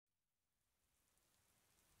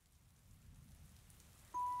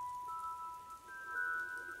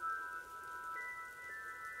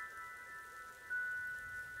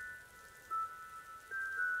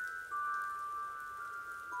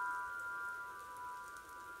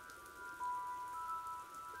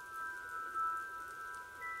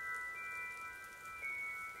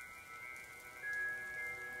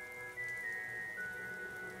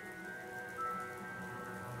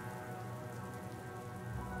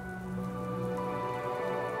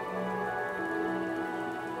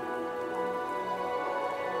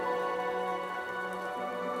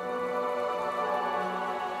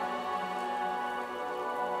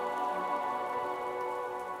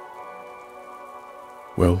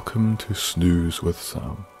Welcome to Snooze with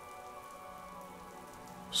Sam.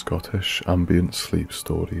 Scottish ambient sleep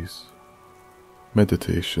stories,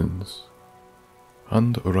 meditations,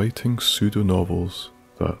 and writing pseudo-novels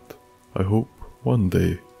that I hope one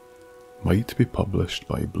day might be published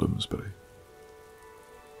by Bloomsbury.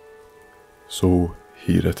 So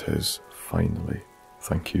here it is, finally.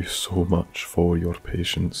 Thank you so much for your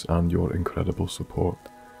patience and your incredible support,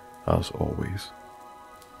 as always.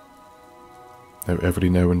 Now, every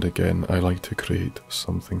now and again I like to create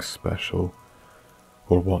something special,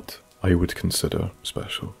 or what I would consider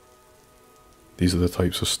special. These are the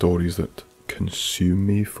types of stories that consume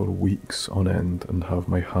me for weeks on end and have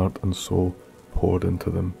my heart and soul poured into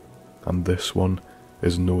them, and this one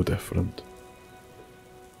is no different.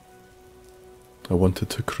 I wanted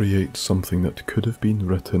to create something that could have been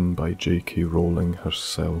written by J.K. Rowling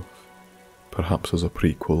herself, perhaps as a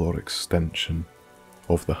prequel or extension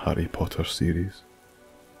of the Harry Potter series.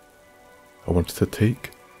 I wanted to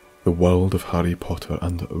take the world of Harry Potter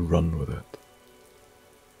and run with it.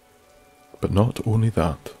 But not only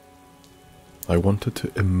that, I wanted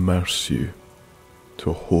to immerse you to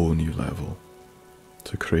a whole new level,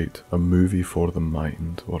 to create a movie for the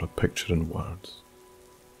mind or a picture in words.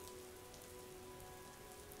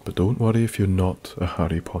 But don't worry if you're not a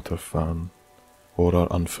Harry Potter fan or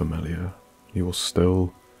are unfamiliar, you will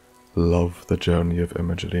still love the journey of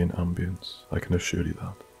imagery and ambience, I can assure you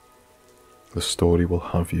that. The story will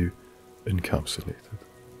have you encapsulated.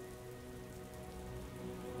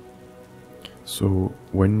 So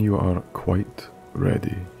when you are quite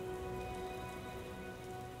ready,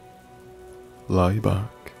 lie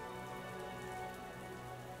back,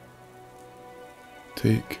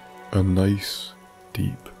 take a nice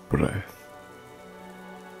deep breath,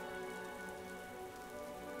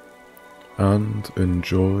 and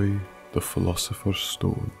enjoy the Philosopher's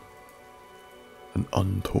Stone, an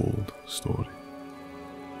untold story.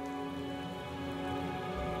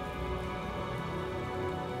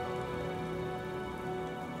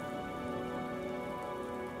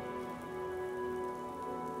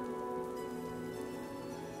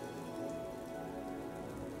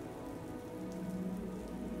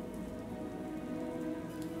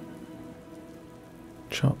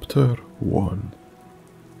 Chapter 1.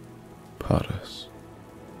 Paris.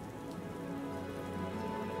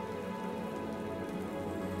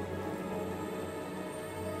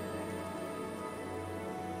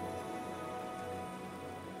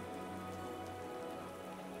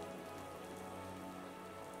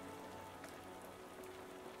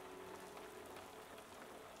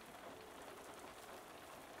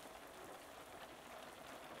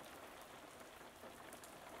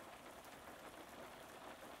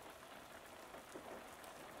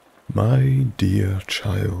 My dear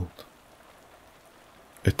child,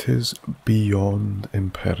 it is beyond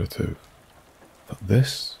imperative that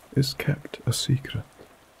this is kept a secret.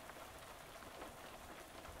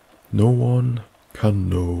 No one can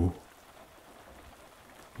know,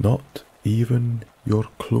 not even your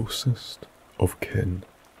closest of kin.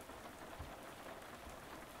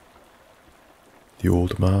 The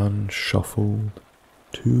old man shuffled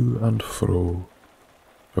to and fro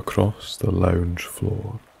across the lounge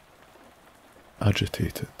floor,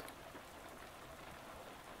 agitated,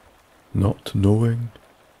 not knowing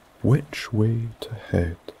which way to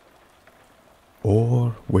head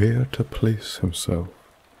or where to place himself.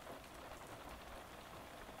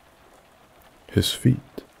 His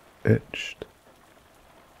feet itched,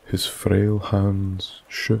 his frail hands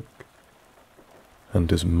shook, and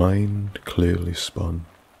his mind clearly spun.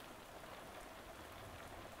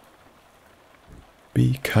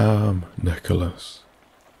 Be calm, Nicholas.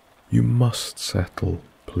 You must settle,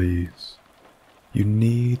 please. You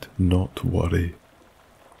need not worry,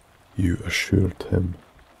 you assured him.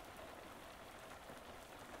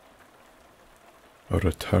 A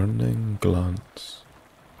returning glance,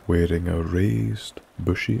 wearing a raised,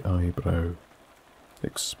 bushy eyebrow,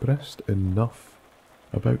 expressed enough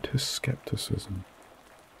about his skepticism.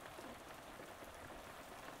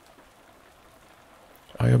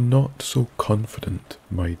 I am not so confident,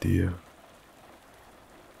 my dear.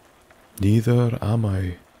 Neither am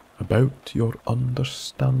I about your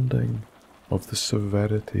understanding of the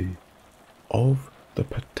severity of the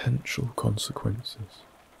potential consequences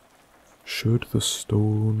should the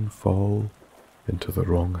stone fall into the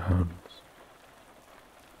wrong hands.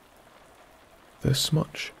 This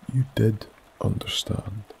much you did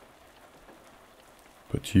understand,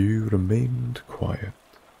 but you remained quiet,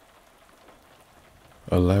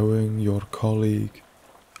 allowing your colleague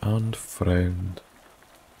and friend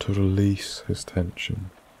to release his tension,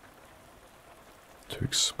 to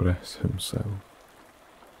express himself.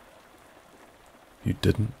 You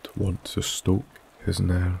didn't want to stoke his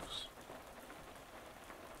nerves.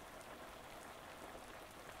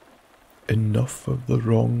 Enough of the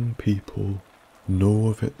wrong people know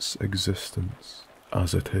of its existence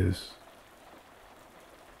as it is.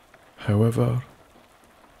 However,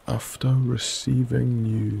 after receiving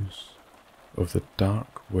news of the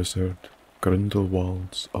dark wizard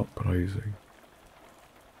Grindelwald's uprising,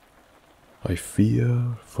 I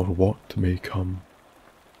fear for what may come,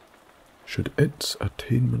 should its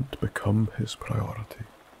attainment become his priority.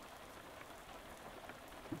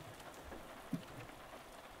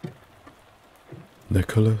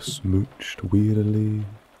 Nicholas mooched wearily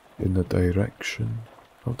in the direction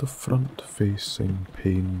of the front-facing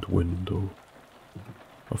paned window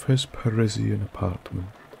of his Parisian apartment,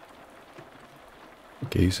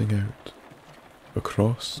 gazing out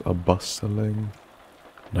across a bustling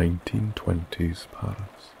 1920s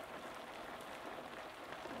Paris.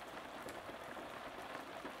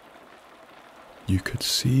 You could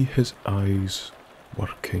see his eyes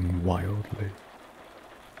working wildly,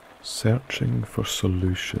 searching for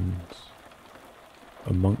solutions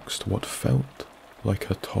amongst what felt like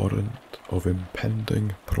a torrent of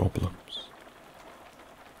impending problems.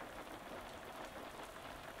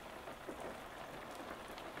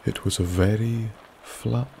 It was a very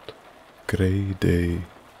flat, grey day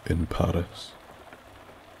in Paris.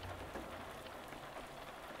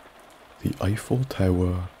 The Eiffel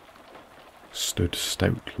Tower stood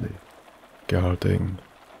stoutly, guarding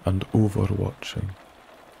and overwatching.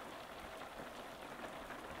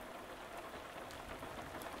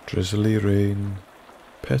 Drizzly rain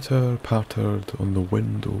pitter-pattered on the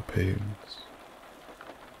window panes.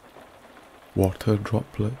 Water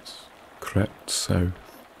droplets crept south,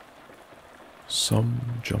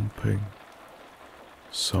 some jumping,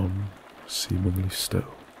 some seemingly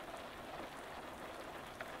still.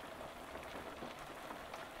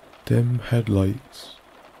 Dim headlights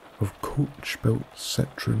of coach-built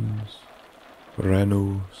Citroens,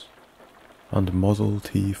 Renaults, and Model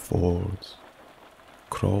T Fords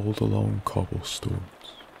crawled along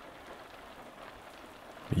cobblestones,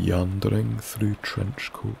 meandering through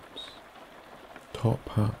trench coats, top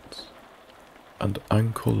hats, and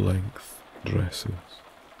ankle-length dresses.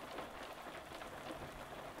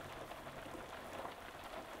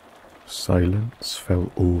 Silence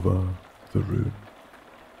fell over the room.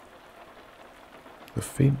 The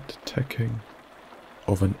faint ticking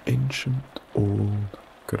of an ancient old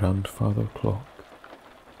grandfather clock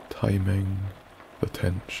timing the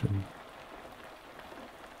tension.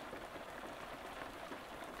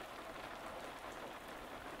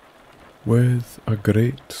 With a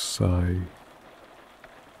great sigh,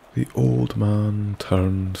 the old man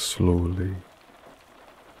turned slowly,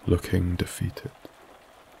 looking defeated,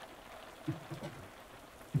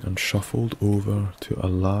 and shuffled over to a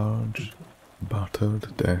large,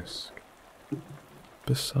 battered desk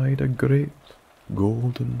beside a great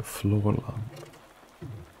golden floor lamp,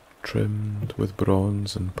 trimmed with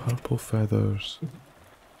bronze and purple feathers,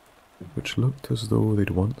 which looked as though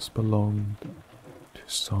they'd once belonged to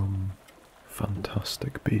some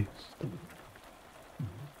fantastic beast.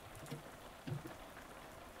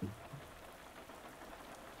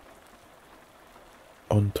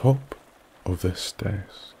 On top of this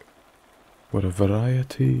desk were a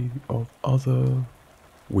variety of other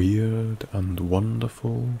weird and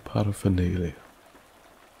wonderful paraphernalia,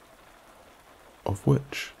 of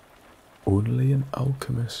which only an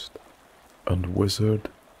alchemist and wizard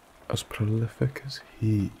as prolific as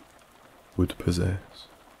he would possess.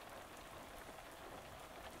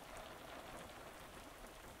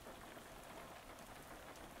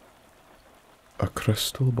 A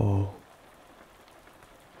crystal ball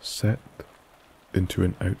set into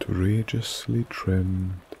an outrageously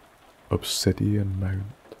trimmed obsidian mount.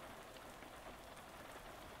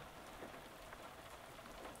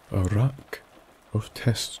 A rack of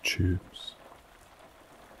test tubes,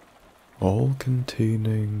 all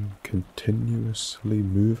containing continuously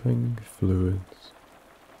moving fluids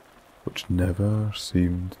which never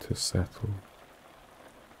seemed to settle.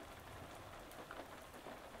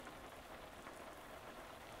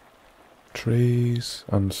 Trays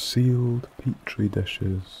and sealed petri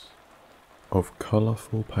dishes of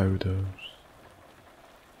colourful powders,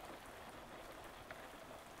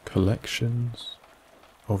 collections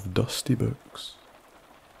of dusty books,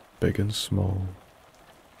 big and small,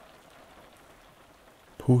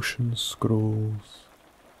 potion scrolls,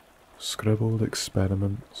 scribbled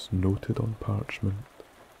experiments noted on parchment,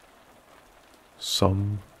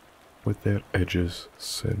 some with their edges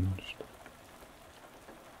singed.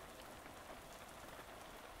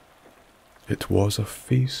 It was a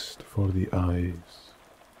feast for the eyes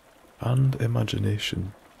and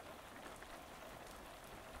imagination,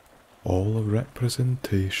 all a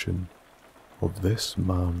representation of this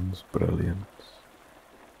man's brilliance.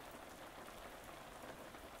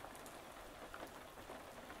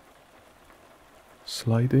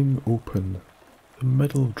 Sliding open the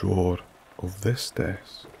middle drawer of this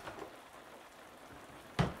desk,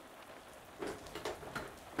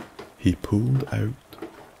 he pulled out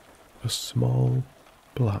a small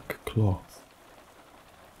black cloth,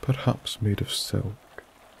 perhaps made of silk.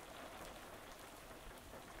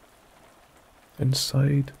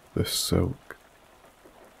 Inside this silk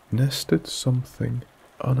nested something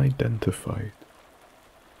unidentified,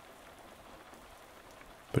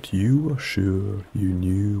 but you were sure you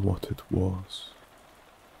knew what it was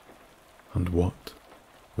and what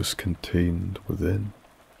was contained within.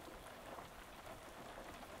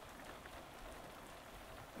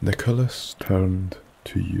 Nicholas turned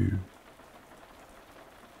to you,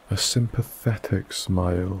 a sympathetic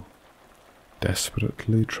smile,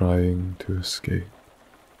 desperately trying to escape.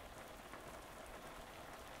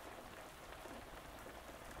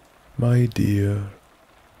 My dear,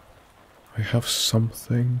 I have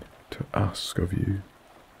something to ask of you.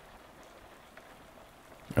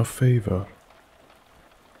 A favour.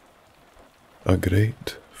 A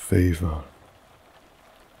great favour.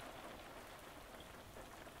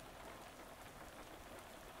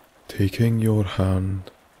 Taking your hand,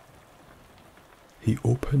 he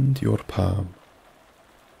opened your palm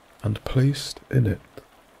and placed in it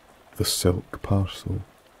the silk parcel,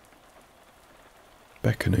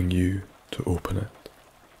 beckoning you to open it.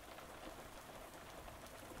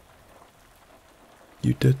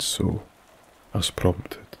 You did so as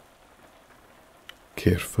prompted,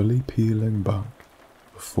 carefully peeling back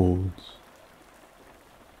the folds,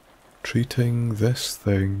 treating this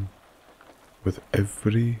thing with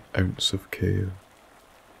every ounce of care,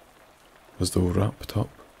 as though wrapped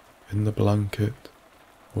up in the blanket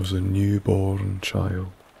was a newborn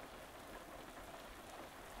child.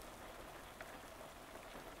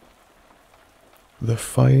 The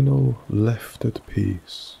final lifted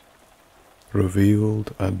piece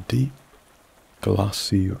revealed a deep,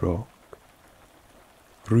 glassy rock,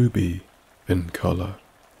 ruby in colour,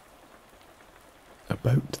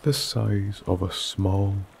 about the size of a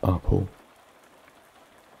small apple.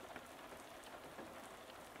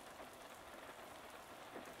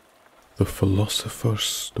 The Philosopher's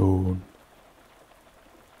Stone,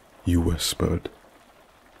 you whispered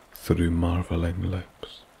through marvelling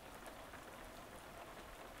lips.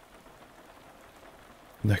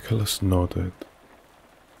 Nicholas nodded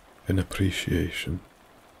in appreciation,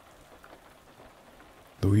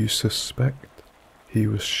 though you suspect he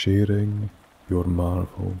was sharing your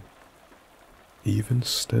marvel, even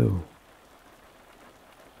still,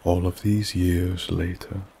 all of these years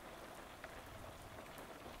later.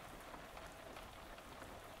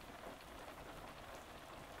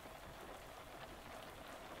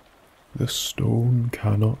 The stone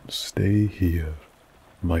cannot stay here,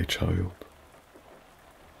 my child.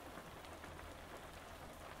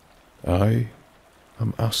 I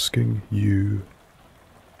am asking you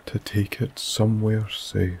to take it somewhere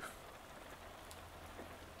safe.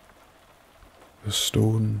 The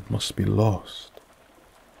stone must be lost.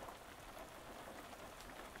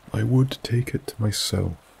 I would take it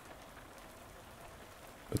myself,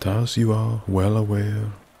 but as you are well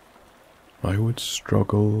aware, I would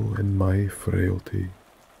struggle in my frailty,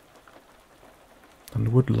 and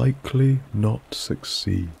would likely not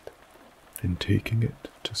succeed in taking it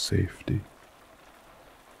to safety.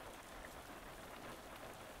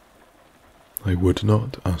 I would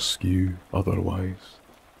not ask you otherwise.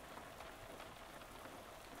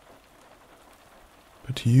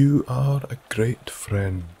 But you are a great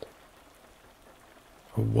friend,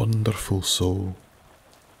 a wonderful soul,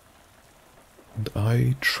 and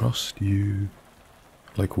I trust you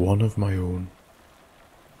like one of my own.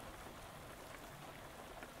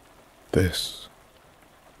 This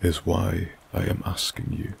is why I am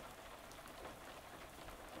asking you.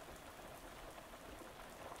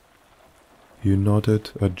 You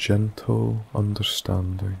nodded a gentle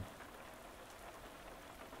understanding.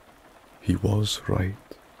 He was right.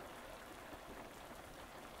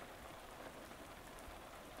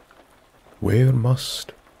 Where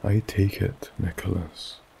must I take it,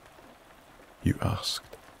 Nicholas? You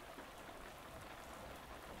asked.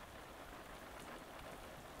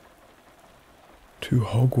 To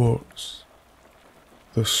Hogwarts,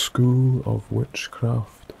 the school of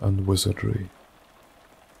witchcraft and wizardry.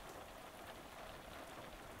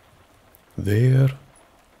 There,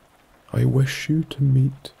 I wish you to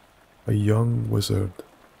meet a young wizard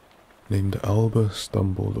named Albus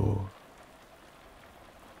Dumbledore.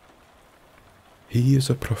 He is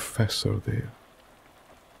a professor there,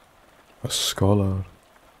 a scholar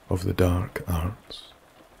of the dark arts.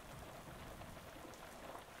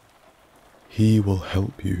 He will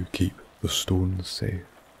help you keep the stones safe.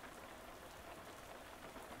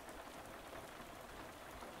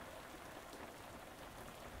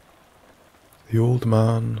 The old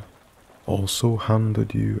man also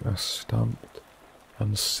handed you a stamped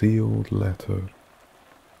and sealed letter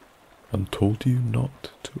and told you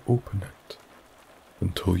not to open it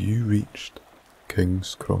until you reached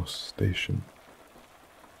King's Cross Station.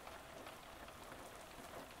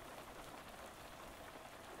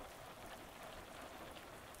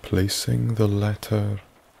 Placing the letter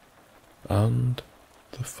and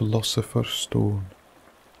the Philosopher's Stone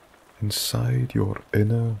inside your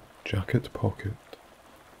inner jacket pocket,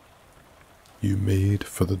 you made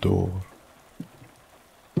for the door.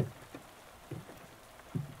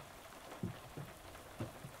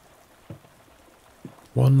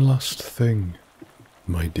 One last thing,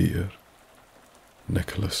 my dear,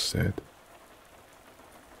 Nicholas said.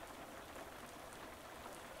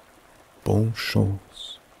 Bonne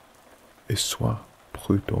chance, et sois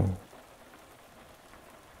prudent.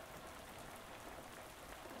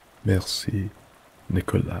 Merci,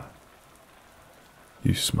 Nicolas.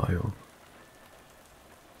 You smiled.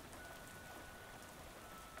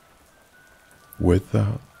 With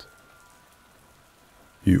that,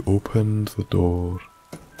 you opened the door,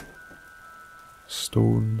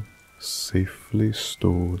 stone safely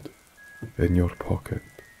stowed in your pocket,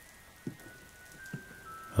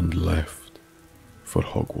 and left for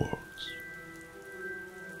Hogwarts.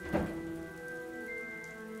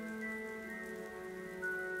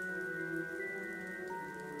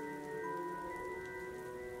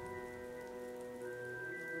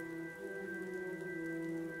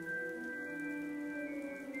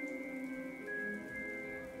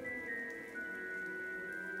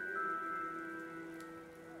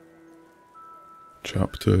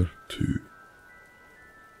 Chapter 2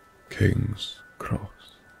 King's Cross.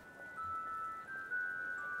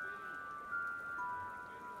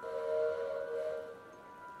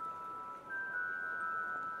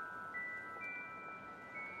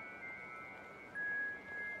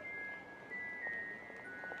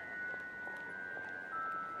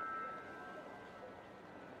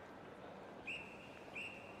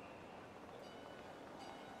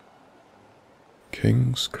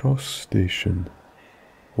 King's Cross Station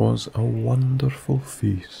was a wonderful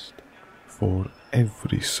feast for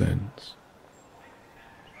every sense.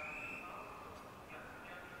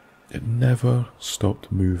 It never stopped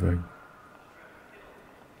moving,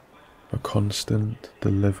 a constant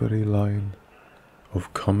delivery line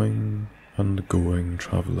of coming and going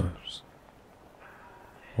travellers,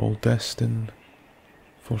 all destined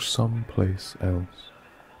for some place else.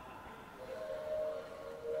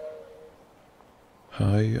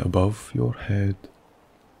 High above your head,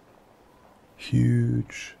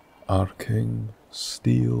 huge arcing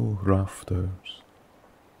steel rafters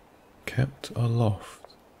kept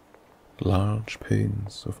aloft large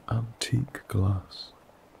panes of antique glass,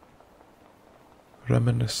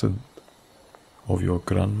 reminiscent of your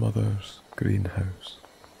grandmother's greenhouse.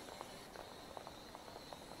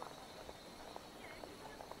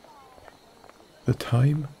 The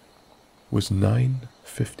time was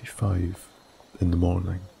 9:55 in the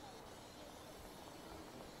morning.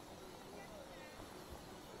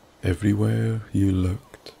 Everywhere you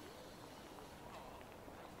looked,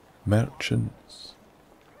 merchants,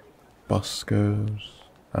 buskers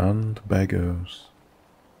and beggars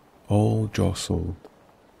all jostled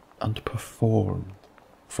and performed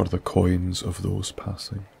for the coins of those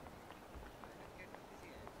passing.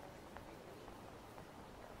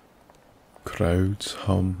 Crowds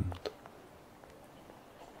hummed,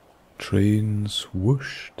 trains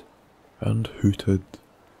whooshed and hooted,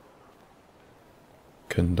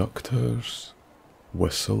 conductors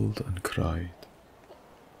whistled and cried.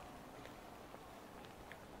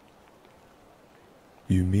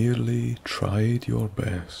 You merely tried your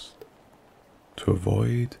best to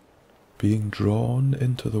avoid being drawn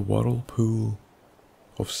into the whirlpool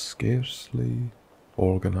of scarcely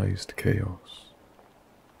organised chaos.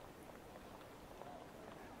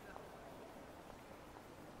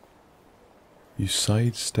 You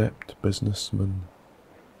sidestepped businessmen,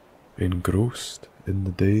 engrossed in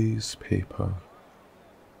the day's paper,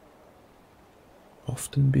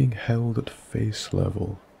 often being held at face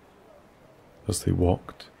level as they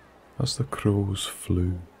walked as the crows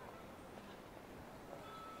flew.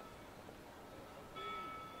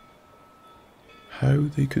 How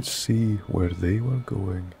they could see where they were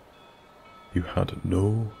going, you had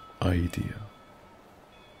no idea.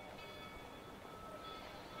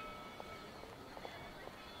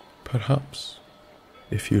 Perhaps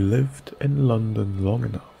if you lived in London long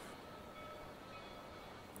enough,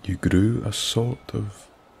 you grew a sort of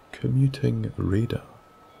commuting radar,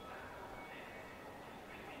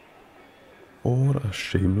 or a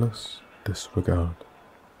shameless disregard.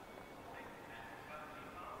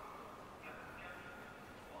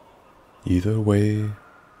 Either way,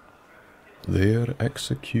 their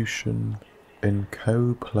execution in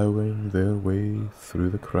cow-ploughing their way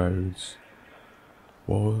through the crowds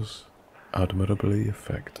was admirably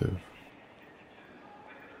effective.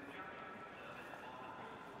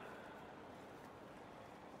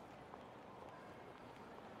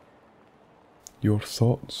 Your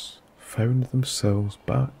thoughts found themselves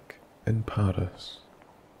back in Paris.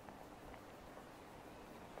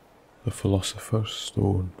 The Philosopher's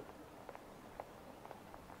Stone.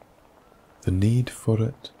 The need for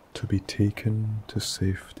it to be taken to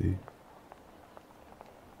safety.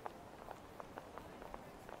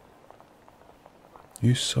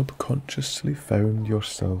 You subconsciously found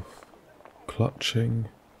yourself clutching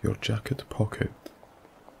your jacket pocket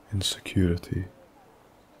in security,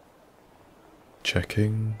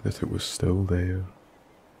 checking that it was still there,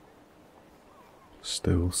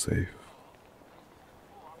 still safe.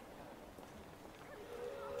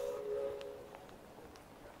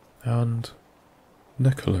 And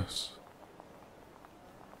Nicholas,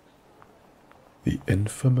 the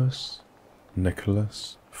infamous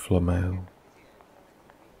Nicholas Flamel.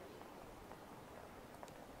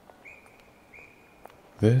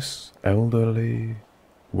 This elderly,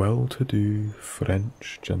 well-to-do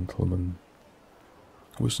French gentleman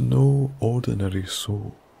was no ordinary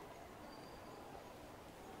soul,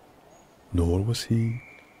 nor was he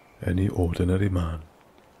any ordinary man.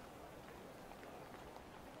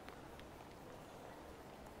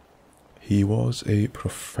 He was a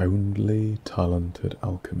profoundly talented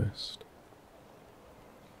alchemist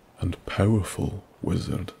and powerful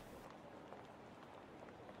wizard.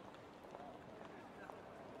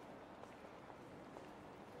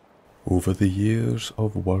 Over the years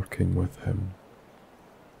of working with him,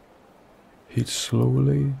 he'd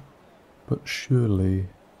slowly but surely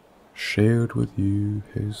shared with you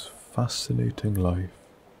his fascinating life,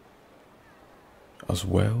 as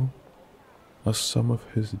well as some of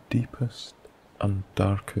his deepest and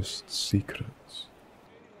darkest secrets.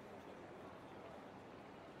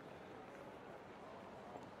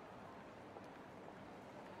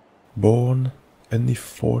 Born in the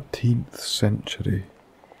 14th century,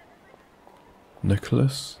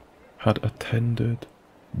 Nicholas had attended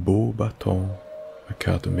Beauxbatons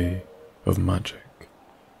Academy of Magic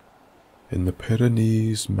in the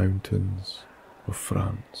Pyrenees Mountains of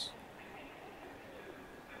France.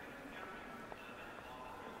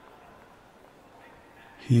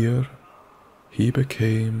 Here he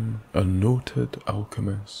became a noted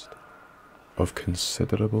alchemist of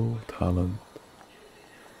considerable talent,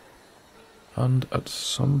 and at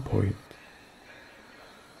some point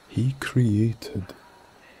he created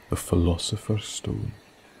the Philosopher's Stone,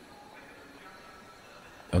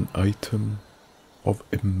 an item of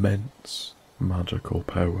immense magical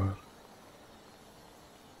power.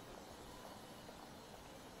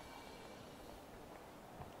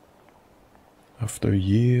 After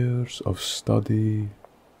years of study,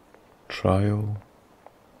 trial,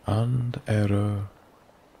 and error,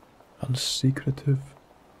 and secretive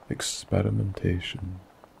experimentation,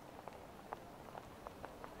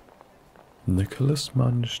 Nicholas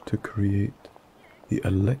managed to create the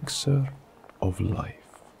elixir of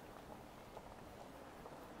life,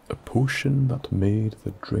 a potion that made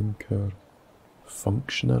the drinker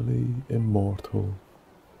functionally immortal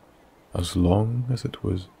as long as it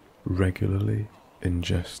was regularly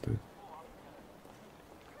ingested.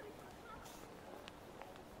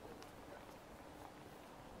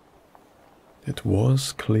 It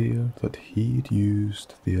was clear that he'd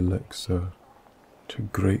used the elixir to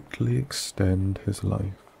greatly extend his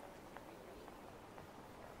life,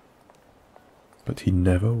 but he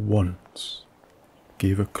never once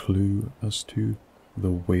gave a clue as to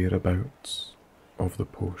the whereabouts of the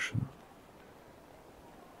potion.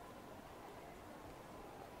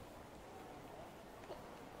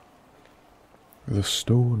 The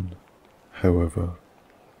stone, however,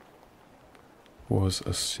 was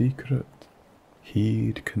a secret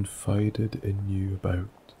he'd confided in you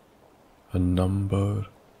about a number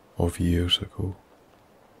of years ago.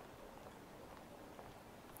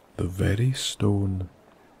 The very stone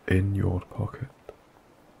in your pocket.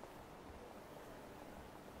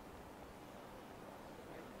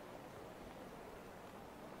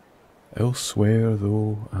 Elsewhere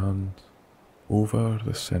though, and over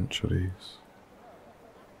the centuries,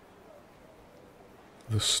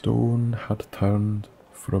 the stone had turned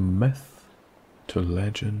from myth to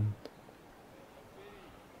legend,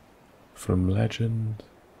 from legend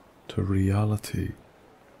to reality,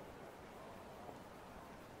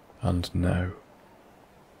 and now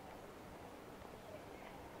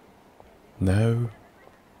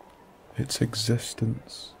its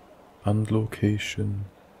existence and location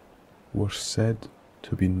were said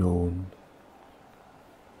to be known,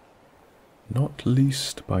 not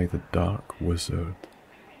least by the dark wizard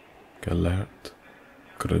Gellert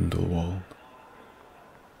Grindelwald.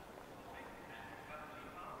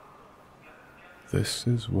 This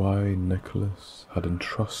is why Nicholas had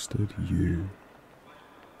entrusted you.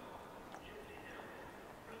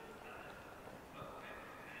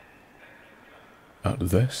 At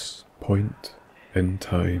this point in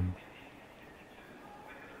time,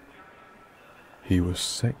 he was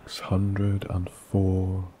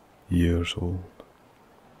 604 years old.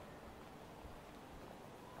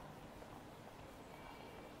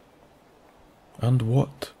 And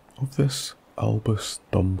what of this Albus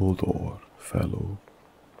Dumbledore fellow?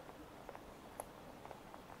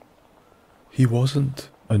 He wasn't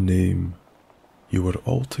a name you were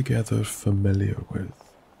altogether familiar with,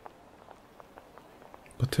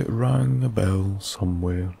 but it rang a bell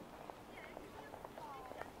somewhere.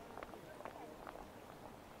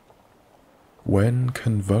 When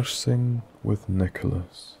conversing with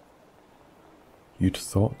Nicholas, you'd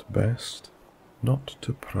thought best not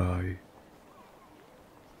to pry,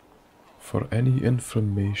 for any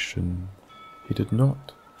information he did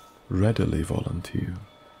not readily volunteer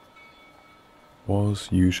was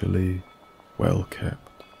usually well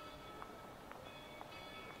kept.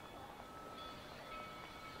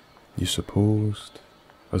 You supposed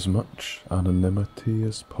as much anonymity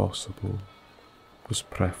as possible was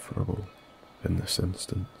preferable in this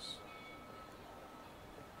instance,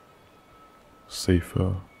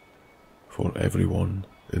 safer for everyone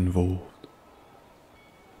involved.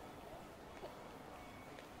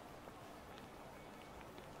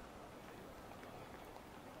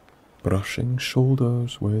 Brushing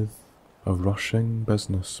shoulders with a rushing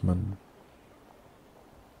businessman,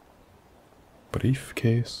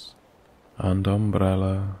 briefcase and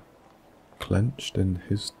umbrella clenched in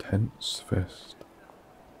his tense fist,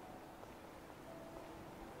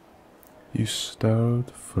 you stirred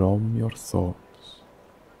from your thoughts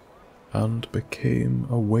and became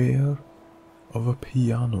aware of a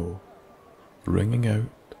piano ringing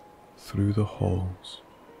out through the halls.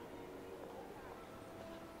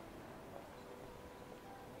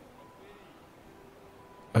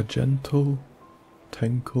 A gentle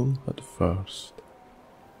tinkle at first.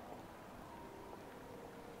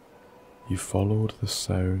 You followed the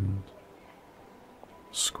sound,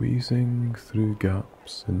 squeezing through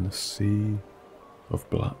gaps in the sea of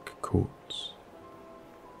black coats.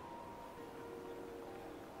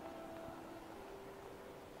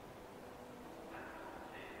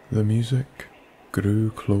 The music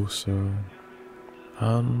grew closer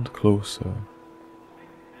and closer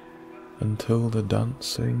until the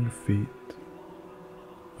dancing feet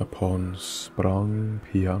upon sprung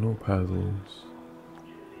piano pedals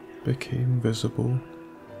became visible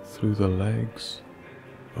through the legs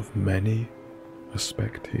of many a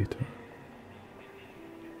spectator.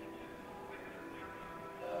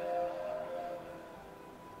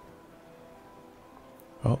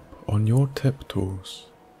 Up on your tiptoes,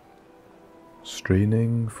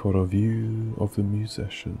 straining for a view of the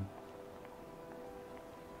musician,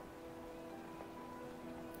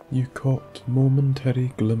 you caught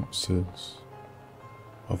momentary glimpses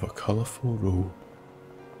of a colourful robe,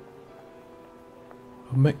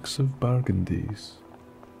 a mix of burgundies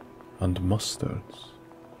and mustards,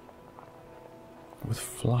 with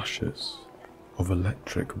flashes of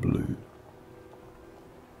electric blue.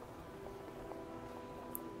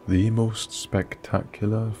 The most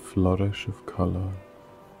spectacular flourish of colour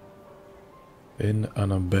in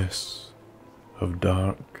an abyss of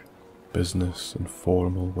dark business and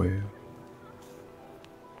formal wear.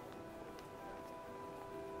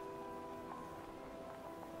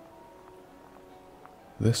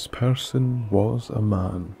 This person was a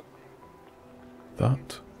man,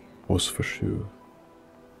 that was for sure,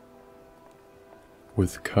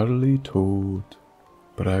 with curly-toed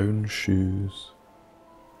brown shoes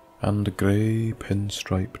and grey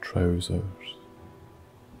pinstripe trousers.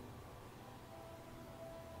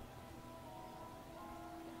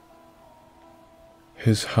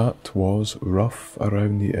 His hat was rough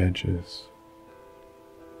around the edges,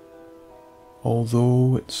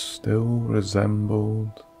 although it still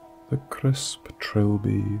resembled the crisp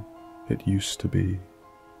trilby it used to be.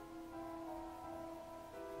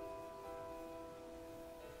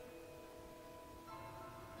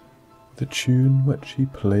 The tune which he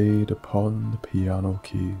played upon the piano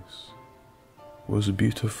keys was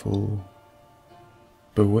beautiful,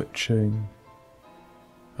 bewitching,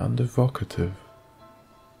 and evocative,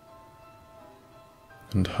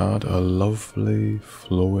 and had a lovely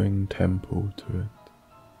flowing tempo to it,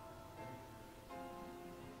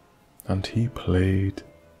 and he played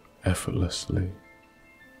effortlessly.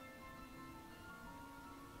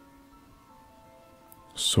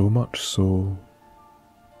 So much so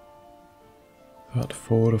that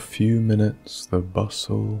for a few minutes the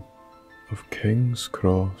bustle of King's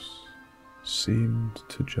Cross seemed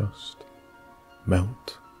to just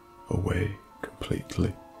melt away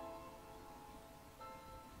completely.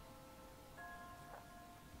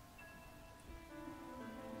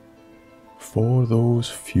 For those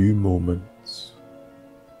few moments,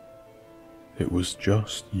 it was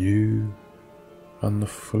just you and the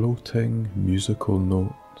floating musical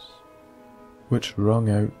notes which rung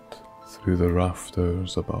out through the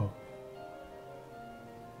rafters above.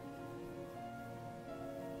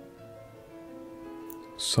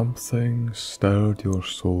 Something stirred your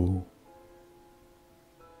soul,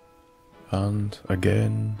 and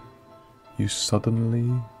again you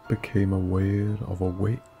suddenly became aware of a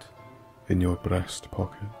weight in your breast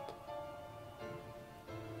pocket.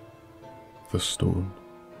 The stone.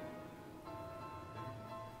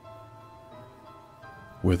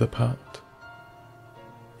 With a pat,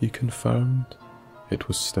 he confirmed it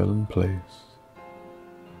was still in place,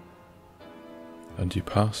 and you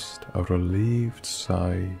passed a relieved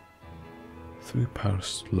sigh through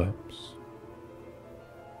pursed lips.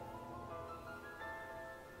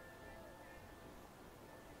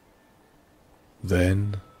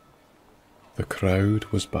 Then the crowd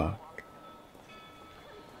was back,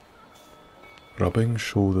 rubbing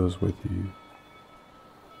shoulders with you,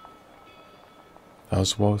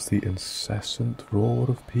 as was the incessant roar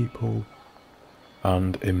of people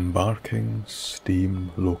and embarking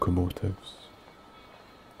steam locomotives.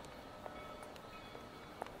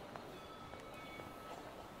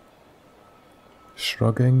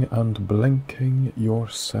 Shrugging and blinking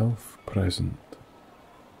yourself present,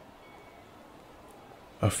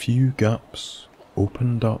 a few gaps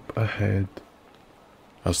opened up ahead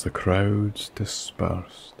as the crowds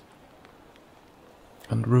dispersed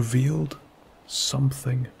and revealed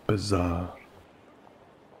something bizarre.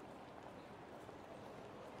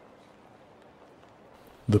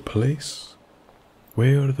 The place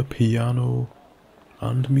where the piano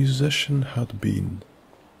and musician had been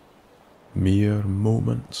mere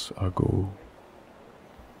moments ago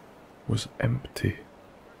was empty,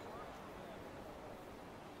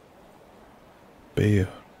 bare.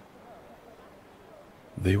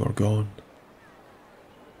 They were gone.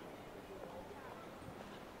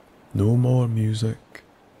 No more music,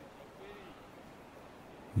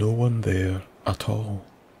 no one there at all.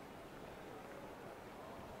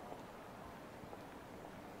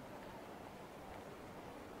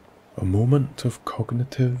 A moment of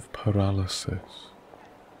cognitive paralysis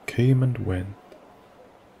came and went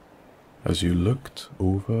as you looked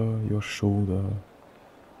over your shoulder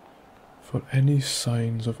for any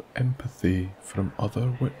signs of empathy from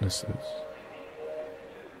other witnesses.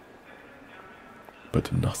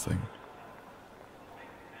 But nothing.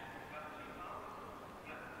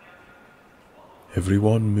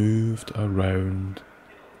 Everyone moved around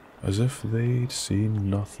as if they'd seen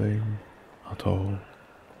nothing at all.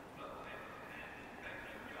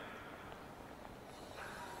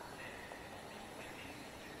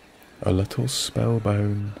 A little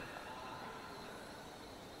spellbound,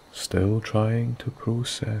 still trying to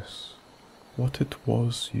process what it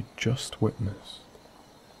was you just witnessed.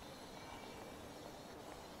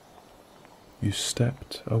 You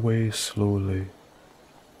stepped away slowly,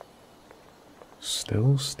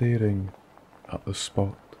 still staring at the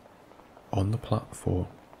spot on the platform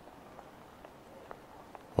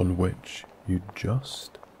on which you'd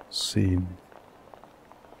just seen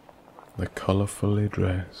the colourfully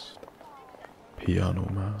dressed piano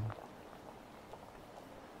man.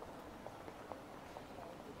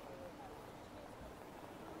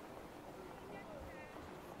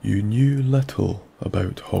 You knew little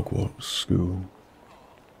about Hogwarts School.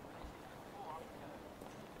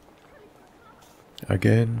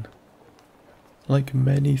 Again, like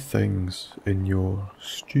many things in your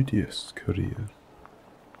studious career,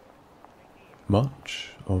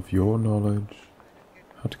 much of your knowledge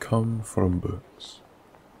had come from books,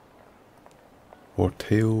 or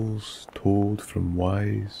tales told from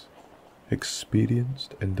wise,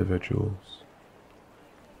 experienced individuals,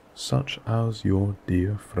 such as your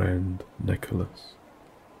dear friend Nicholas.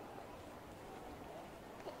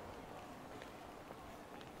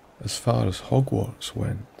 As far as Hogwarts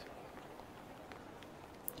went,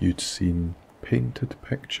 you'd seen painted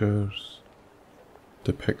pictures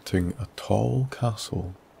depicting a tall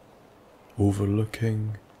castle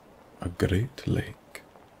overlooking a great lake,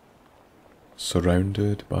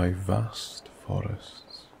 surrounded by vast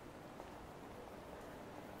forests.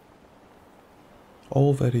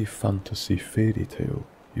 All very fantasy fairy tale,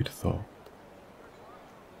 you'd thought.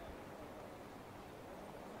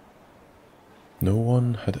 No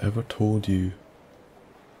one had ever told you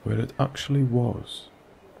where it actually was.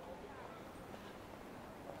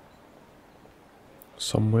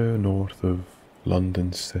 Somewhere north of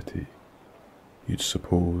London City, you'd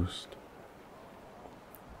supposed.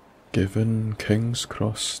 Given King's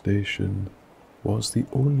Cross Station was the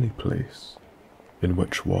only place in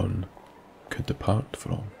which one could depart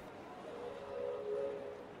from.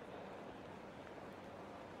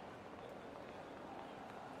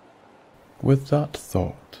 With that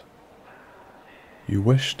thought, you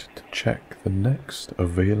wished to check the next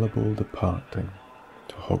available departing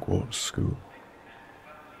to Hogwarts School.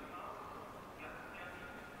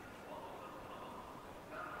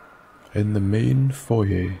 In the main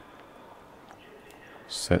foyer,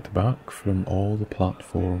 set back from all the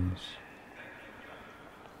platforms,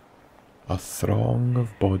 a throng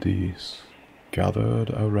of bodies gathered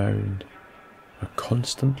around a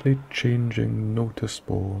constantly changing notice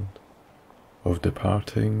board of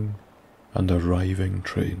departing and arriving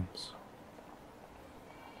trains.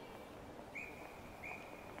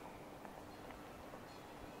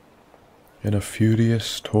 In a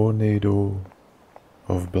furious tornado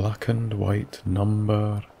of black and white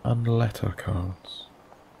number and letter cards,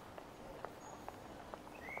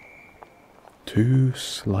 two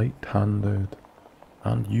slight-handed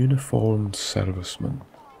and uniformed servicemen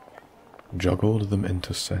juggled them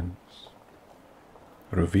into sense,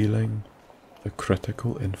 revealing the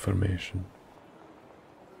critical information.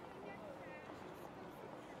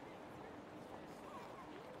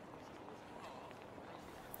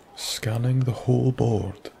 Scanning the whole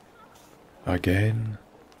board again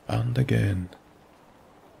and again,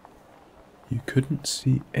 you couldn't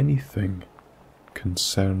see anything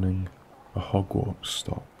concerning a Hogwarts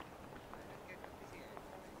stop.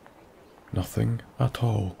 Nothing at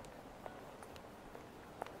all.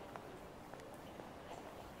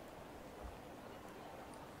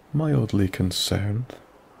 Mildly concerned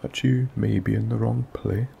that you may be in the wrong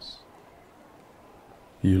place,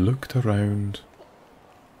 you looked around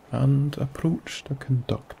and approached a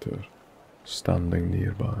conductor standing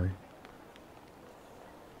nearby.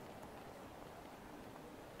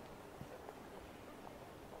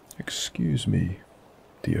 "Excuse me,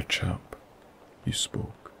 dear chap," you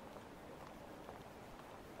spoke.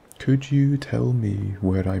 "Could you tell me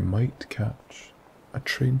where I might catch a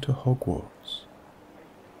train to Hogwarts?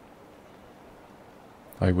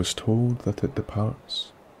 I was told that it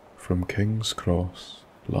departs from King's Cross,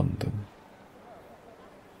 London."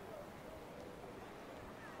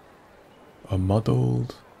 A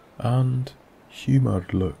muddled and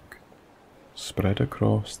humoured look spread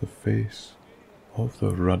across the face of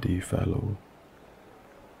the ruddy fellow,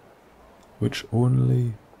 which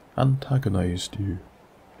only antagonized you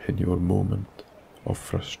in your moment of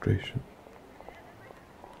frustration.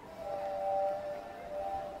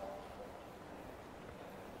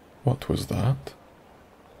 "What was that?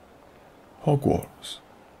 Hogwarts?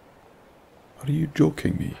 Are you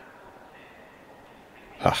joking me?"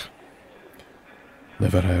 "Ha!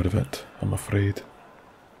 Never heard of it, I'm afraid."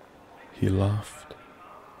 He laughed,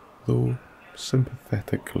 though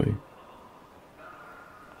sympathetically,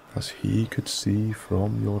 as he could see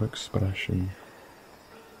from your expression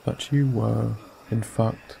that you were, in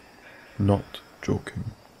fact, not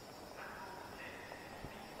joking.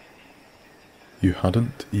 You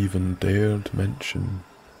hadn't even dared mention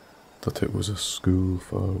that it was a school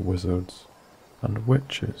for wizards and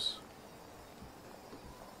witches.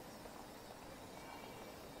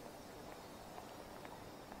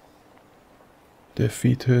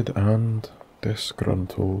 Defeated and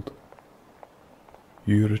disgruntled,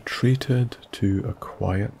 you retreated to a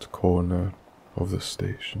quiet corner of the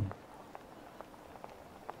station.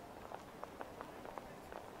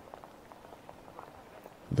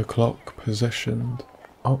 The clock positioned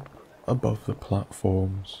up above the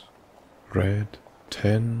platforms read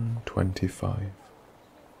 10:25.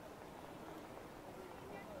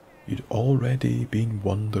 You'd already been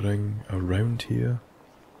wandering around here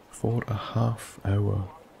for a half hour.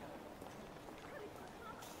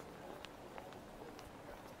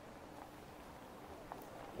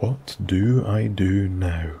 What do I do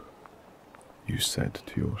now? You said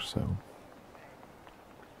to yourself.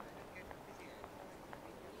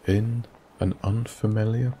 In an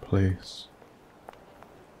unfamiliar place,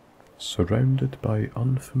 surrounded by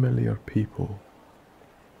unfamiliar people,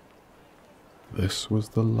 this was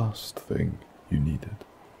the last thing you needed.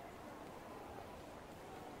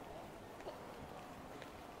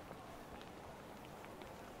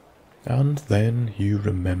 And then you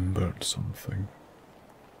remembered something.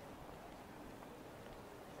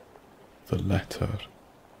 The letter.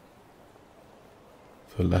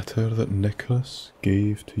 The letter that Nicholas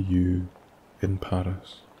gave to you in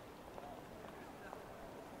Paris.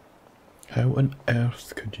 How on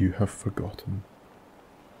earth could you have forgotten?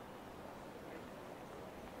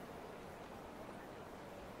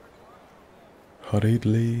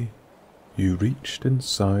 Hurriedly, you reached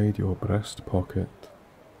inside your breast pocket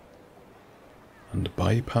and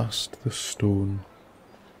bypassed the stone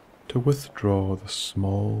to withdraw the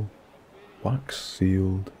small,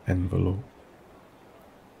 wax-sealed envelope.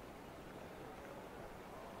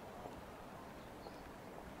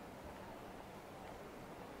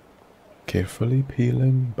 Carefully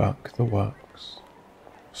peeling back the wax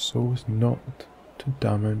so as not to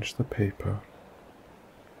damage the paper,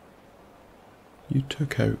 you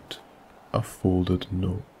took out a folded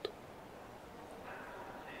note.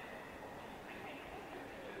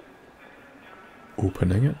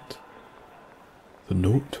 Opening it, the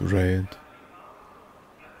note read,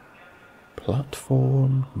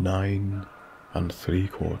 Platform 9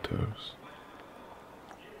 3/4,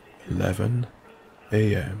 11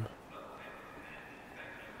 a.m.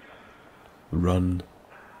 Run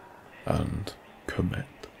and commit.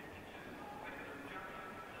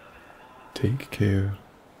 Take care,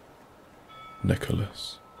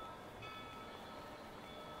 Nicholas.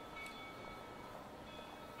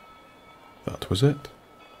 That was it.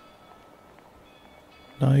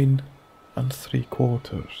 9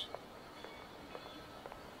 3/4.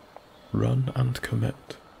 Run and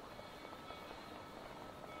commit.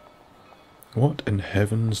 What in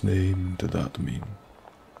heaven's name did that mean?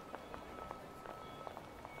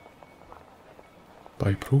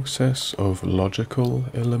 By process of logical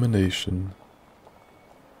elimination,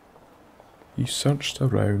 you searched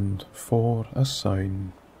around for a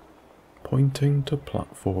sign pointing to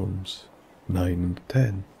platforms 9 and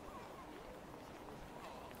 10,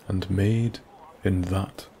 and made in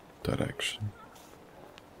that direction.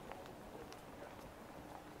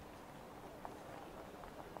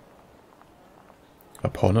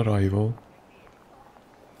 Upon arrival,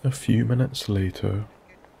 a few minutes later,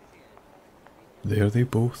 there they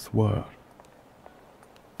both were,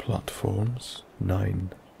 platforms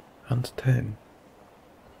 9 and 10,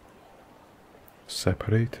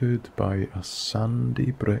 separated by a sandy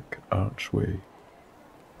brick archway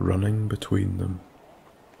running between them.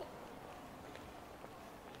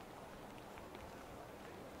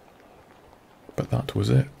 But that was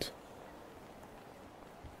it.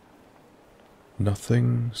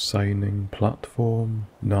 Nothing signing platform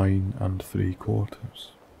 9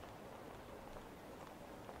 3/4.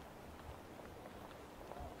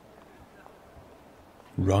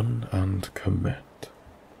 Run and commit.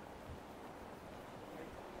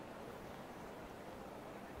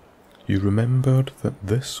 You remembered that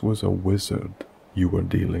this was a wizard you were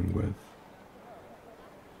dealing with.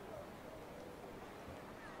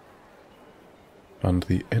 And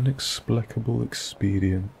the inexplicable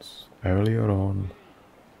experience earlier on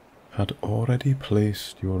had already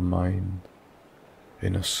placed your mind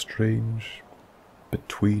in a strange,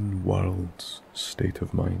 between worlds state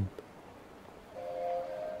of mind.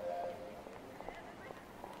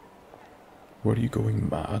 Were you going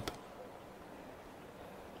mad?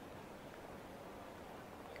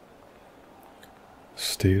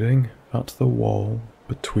 Staring at the wall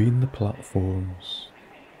between the platforms,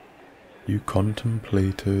 you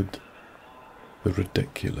contemplated the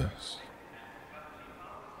ridiculous.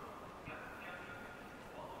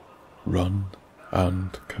 Run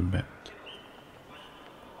and commit.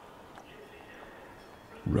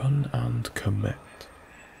 Run and commit.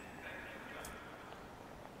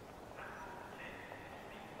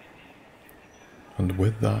 And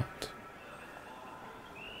with that,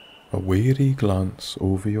 a wary glance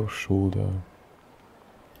over your shoulder,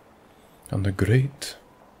 and a great,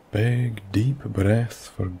 big, deep breath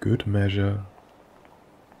for good measure,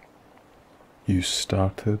 you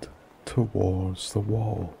started towards the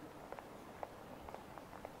wall,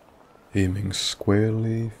 aiming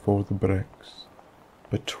squarely for the bricks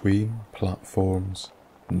between platforms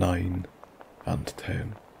 9 and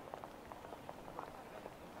 10.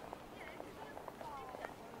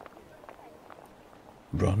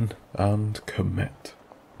 Run and commit,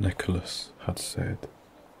 Nicholas had said.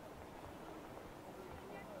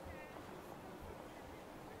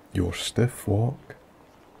 Your stiff walk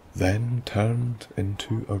then turned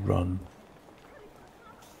into a run.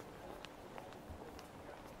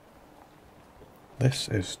 This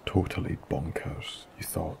is totally bonkers, you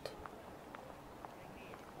thought.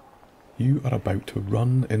 You are about to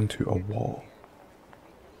run into a wall.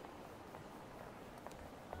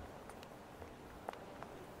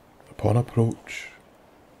 Upon approach,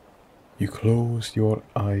 you closed your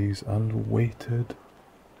eyes and waited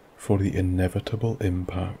for the inevitable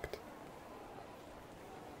impact.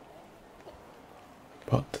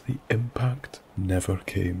 But the impact never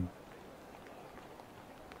came.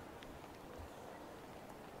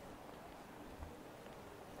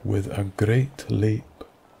 With a great leap,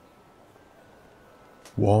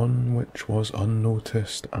 one which was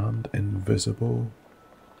unnoticed and invisible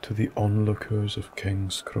to the onlookers of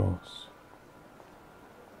King's Cross,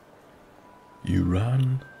 you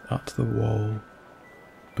ran at the wall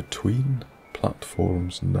between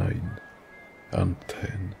platforms 9 and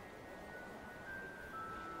 10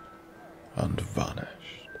 and vanished.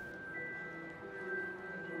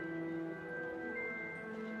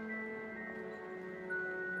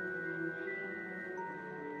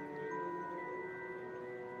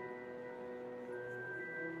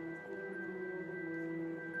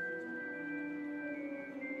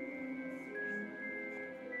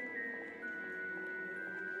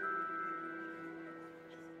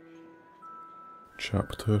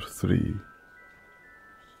 Chapter 3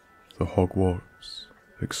 The Hogwarts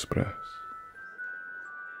Express.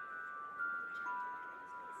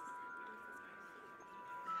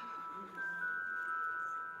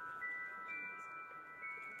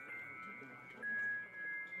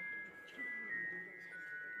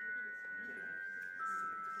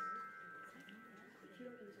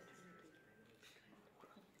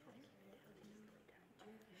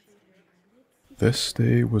 This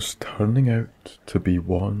day was turning out to be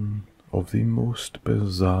one of the most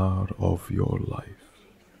bizarre of your life.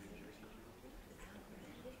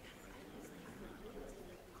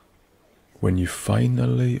 When you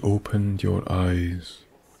finally opened your eyes,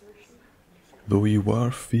 though you were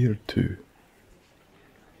feared to,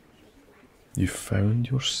 you found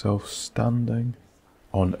yourself standing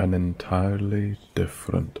on an entirely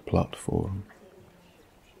different platform.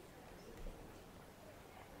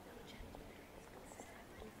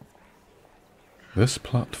 This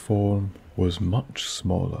platform was much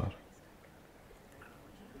smaller,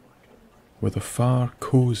 with a far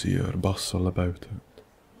cosier bustle about it.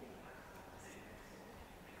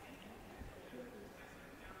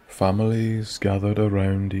 Families gathered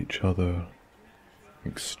around each other,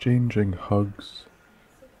 exchanging hugs,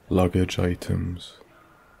 luggage items,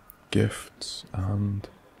 gifts and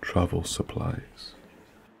travel supplies.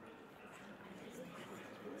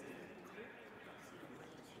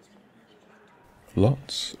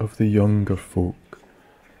 Lots of the younger folk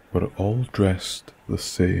were all dressed the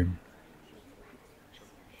same,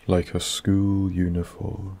 like a school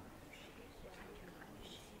uniform.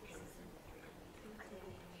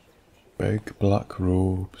 Big black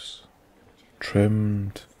robes,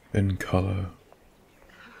 trimmed in colour,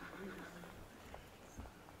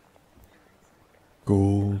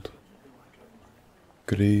 gold,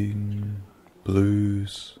 green,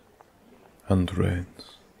 blues and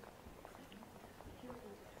reds.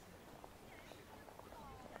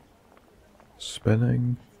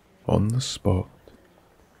 Spinning on the spot,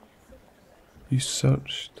 you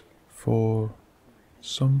searched for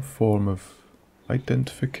some form of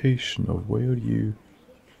identification of where you,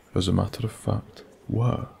 as a matter of fact,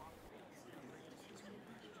 were.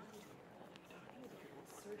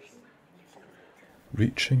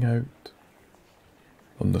 Reaching out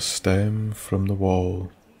on the stem from the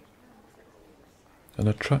wall, an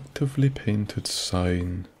attractively painted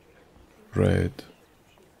sign read,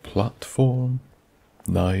 Platform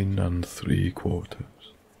 9 3/4.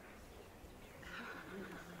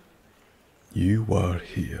 You were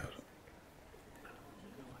here.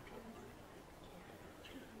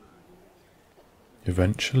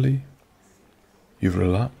 Eventually, you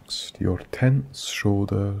relaxed your tense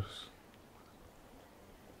shoulders,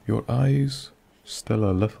 your eyes still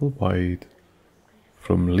a little wide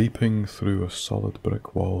from leaping through a solid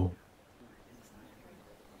brick wall.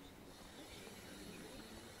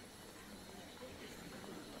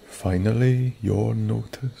 Finally, your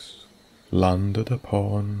notice landed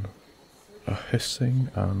upon a hissing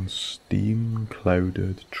and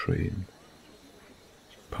steam-clouded train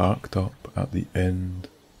parked up at the end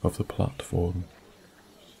of the platform.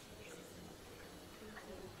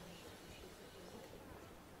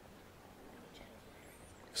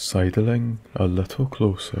 Sidling a little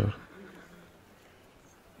closer,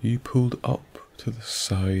 you pulled up to the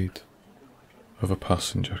side of a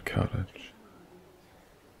passenger carriage.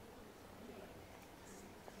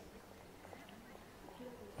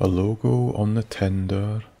 A logo on the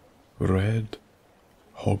tender read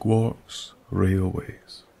Hogwarts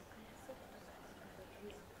Railways.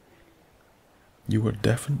 You were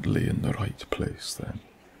definitely in the right place then.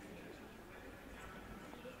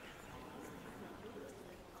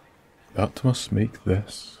 That must make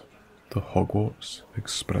this the Hogwarts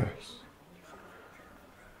Express.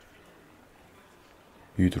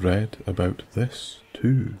 You'd read about this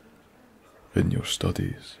too in your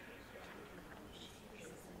studies.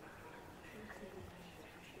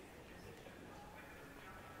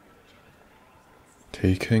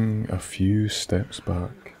 Taking a few steps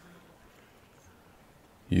back,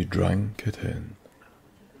 you drank it in.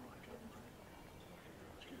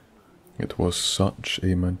 It was such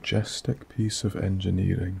a majestic piece of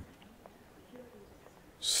engineering,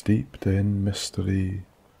 steeped in mystery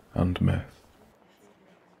and myth.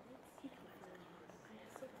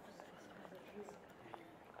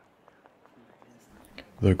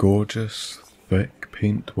 The gorgeous, thick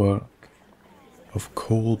paintwork of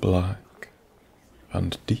coal black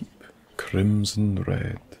and deep crimson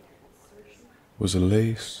red was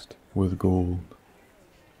laced with gold.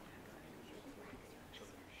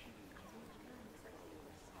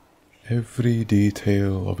 Every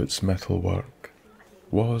detail of its metalwork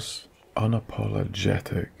was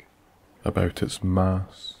unapologetic about its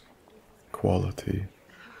mass, quality,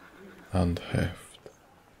 and heft.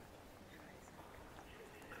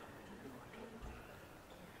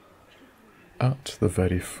 At the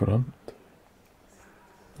very front,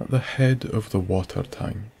 at the head of the water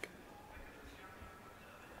tank,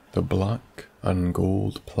 the black and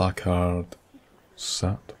gold placard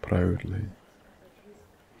sat proudly.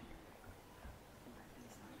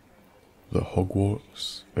 The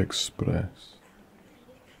Hogwarts Express,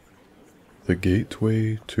 the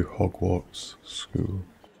gateway to Hogwarts School.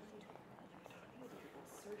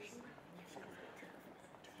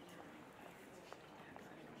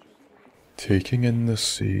 Taking in the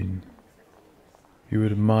scene, you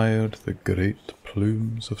admired the great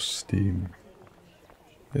plumes of steam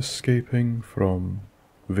escaping from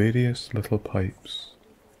various little pipes,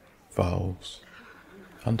 valves,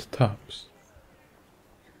 and taps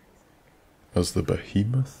as the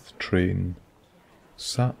behemoth train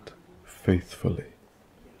sat faithfully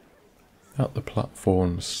at the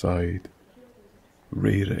platform's side,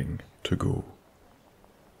 raring to go.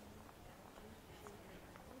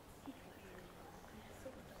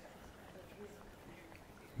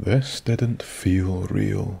 This didn't feel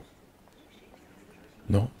real,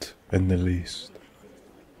 not in the least.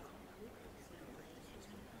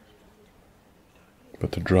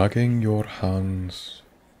 But dragging your hands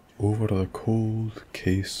over the cold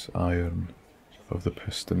case iron of the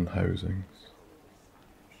piston housings,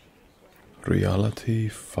 reality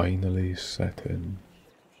finally set in.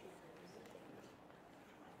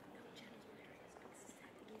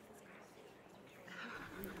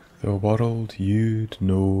 The world you'd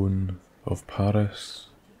known of Paris,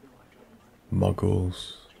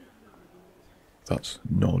 muggles, that's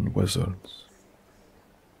non-wizards,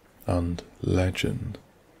 and legend,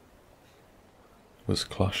 was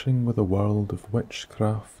clashing with a world of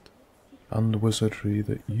witchcraft and wizardry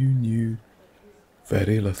that you knew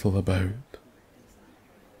very little about.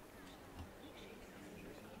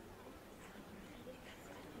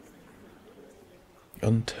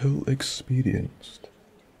 Until experienced,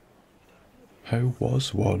 how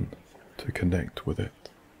was one to connect with it?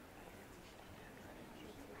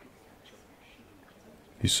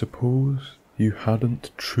 You suppose you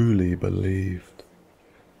hadn't truly believed.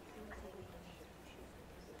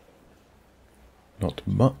 Not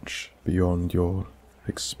much beyond your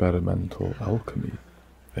experimental alchemy,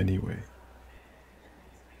 anyway.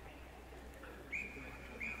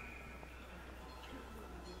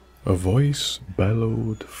 A voice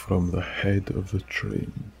bellowed from the head of the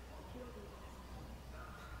train.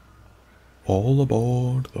 All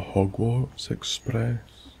aboard the Hogwarts Express.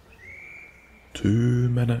 2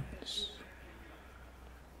 minutes.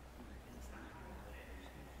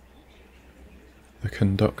 The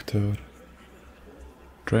conductor,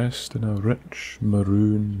 dressed in a rich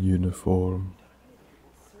maroon uniform,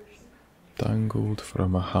 dangled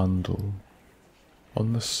from a handle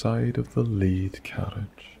on the side of the lead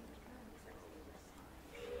carriage.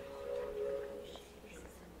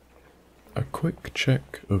 A quick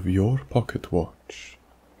check of your pocket watch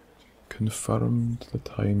confirmed the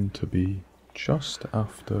time to be just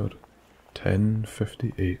after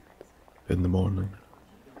 10:58 in the morning.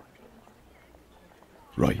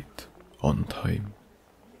 right on time.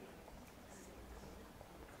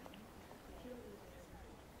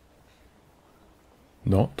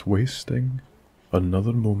 Not wasting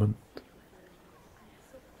another moment,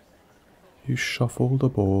 you shuffled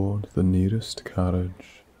aboard the nearest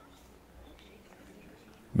carriage,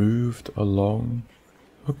 moved along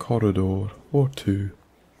a corridor or two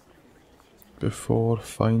before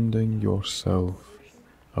finding yourself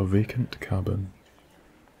a vacant cabin.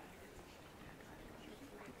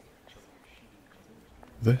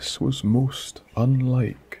 This was most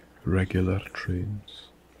unlike regular trains.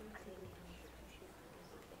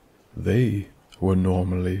 They were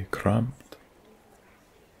normally cramped,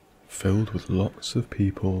 filled with lots of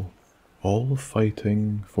people, all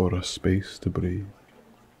fighting for a space to breathe.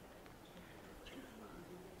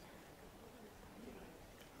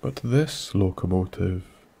 But this locomotive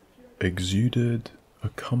exuded a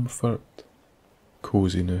comfort,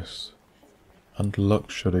 coziness, and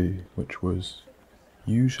luxury which was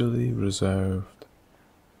usually reserved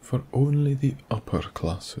for only the upper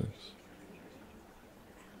classes.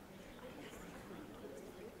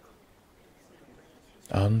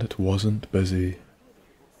 And it wasn't busy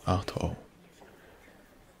at all.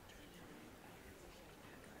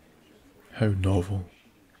 How novel.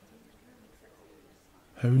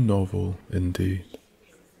 How novel indeed.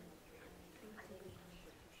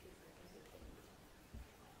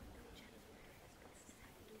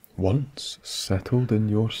 Once settled in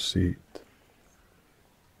your seat,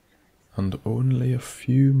 and only a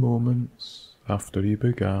few moments after you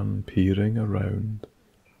began peering around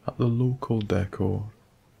at the local decor,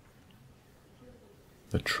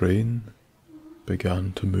 the train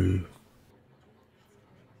began to move.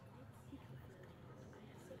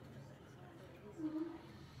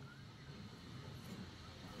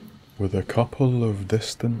 With a couple of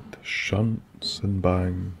distant shunts and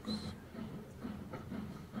bangs,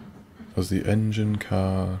 as the engine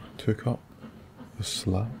car took up the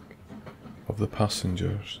slack of the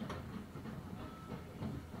passengers.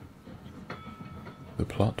 The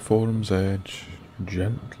platform's edge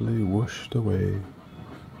gently whooshed away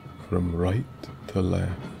from right to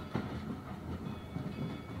left.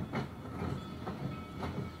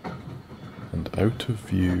 And out of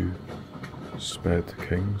view sped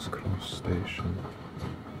King's Cross Station,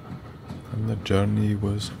 and the journey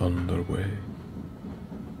was underway.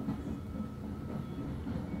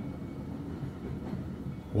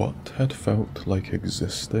 What had felt like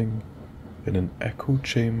existing in an echo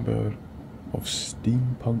chamber of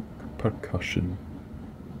steampunk percussion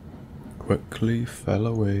quickly fell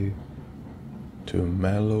away to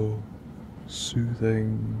mellow,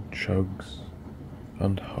 soothing chugs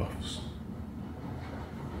and huffs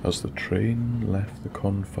as the train left the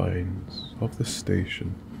confines of the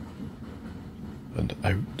station and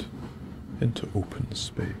out into open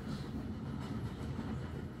space.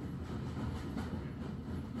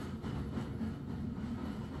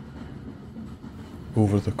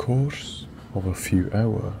 Over the course of a few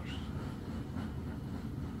hours,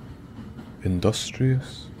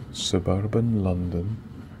 industrious suburban London,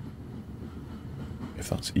 if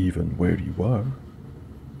that's even where you were,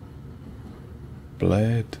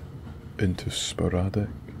 bled into sporadic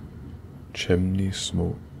chimney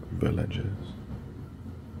smoke villages.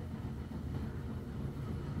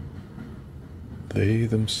 They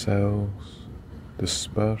themselves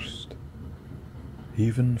dispersed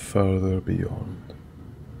even further beyond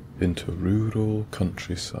into rural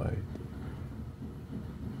countryside,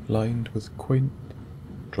 lined with quaint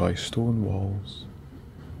dry stone walls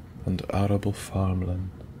and arable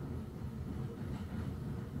farmland.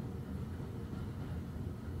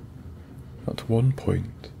 At one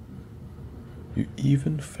point, you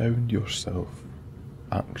even found yourself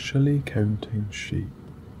actually counting sheep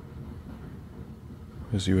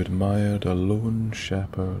as you admired a lone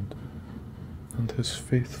shepherd and his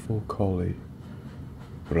faithful collie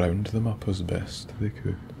round them up as best they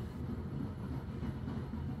could.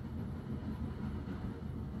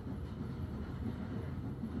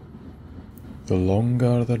 The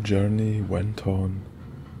longer the journey went on,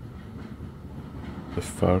 the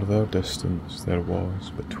further distance there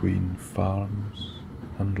was between farms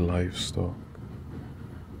and livestock.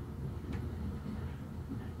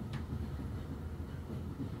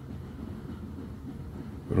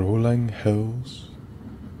 Rolling hills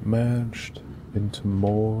merged into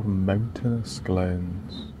more mountainous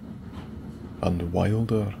glens and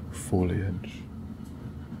wilder foliage.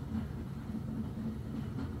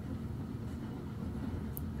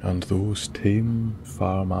 And those tame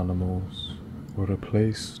farm animals were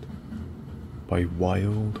replaced by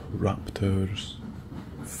wild raptors,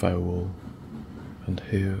 fowl, and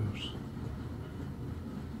hares.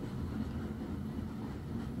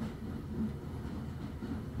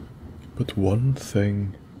 But one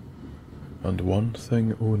thing, and one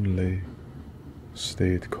thing only,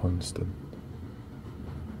 stayed constant.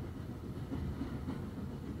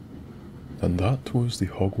 And that was the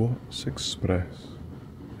Hogwarts Express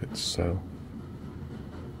itself,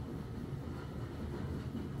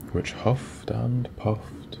 which huffed and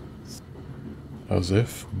puffed as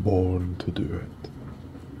if born to do it.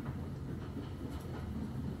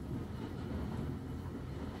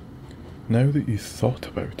 Now that you thought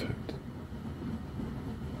about it,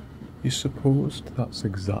 you supposed that's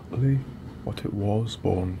exactly what it was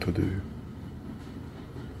born to do.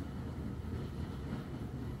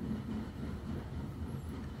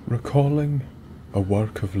 Recalling a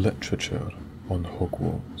work of literature on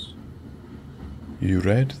Hogwarts, you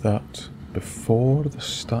read that before the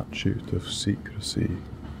Statute of Secrecy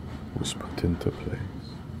was put into place,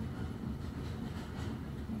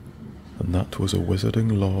 and that was a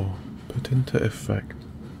wizarding law put into effect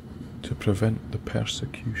to prevent the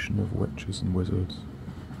persecution of witches and wizards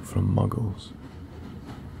from muggles.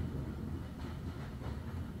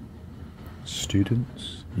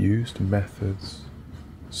 Students used methods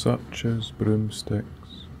such as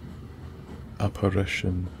broomsticks,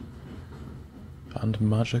 apparition, and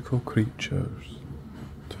magical creatures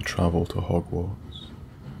to travel to Hogwarts.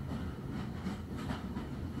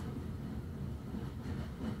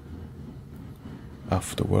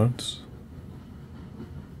 Afterwards,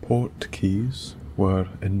 port keys were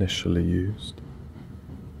initially used.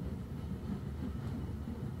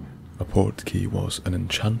 A port key was an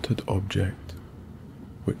enchanted object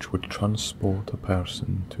which would transport a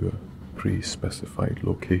person to a pre-specified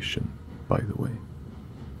location, by the way.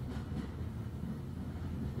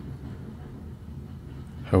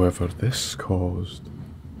 However, this caused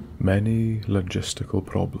many logistical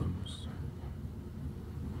problems.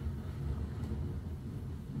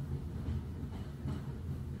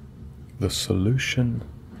 The solution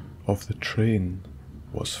of the train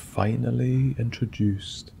was finally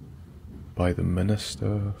introduced by the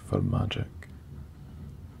Minister for Magic.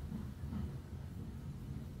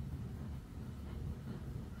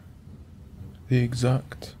 The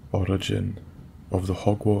exact origin of the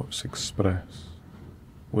Hogwarts Express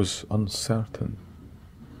was uncertain,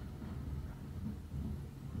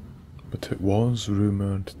 but it was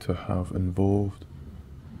rumoured to have involved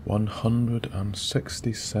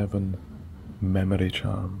 167 memory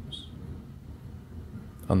charms,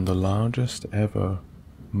 and the largest ever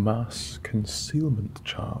mass concealment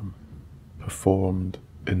charm performed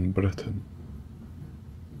in Britain.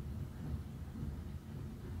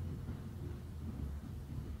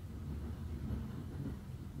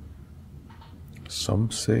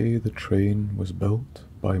 Some say the train was built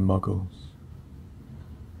by Muggles,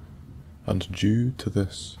 and due to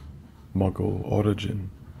this Muggle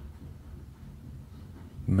origin,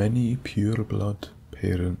 many pure-blood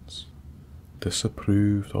parents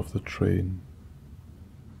disapproved of the train,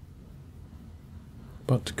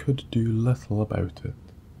 but could do little about it,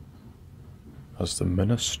 as the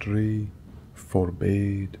Ministry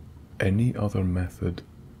forbade any other method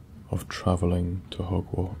of travelling to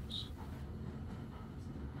Hogwarts.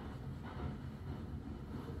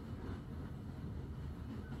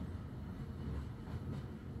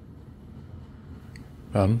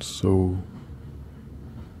 And so,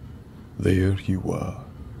 there you were,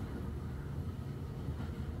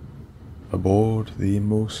 aboard the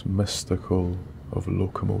most mystical of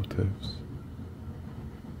locomotives,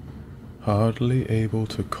 hardly able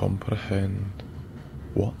to comprehend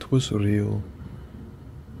what was real,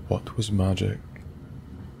 what was magic,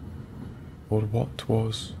 or what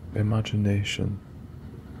was imagination.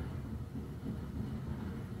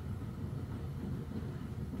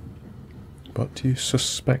 But you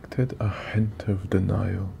suspected a hint of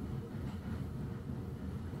denial,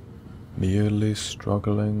 merely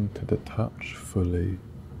struggling to detach fully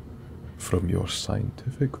from your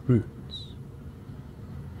scientific roots.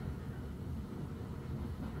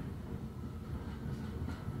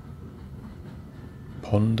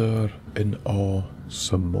 Ponder in awe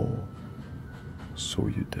some more, so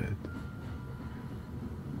you did,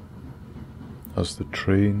 as the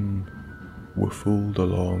train whiffled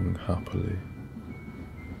along happily,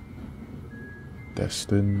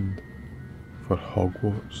 destined for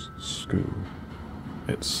Hogwarts School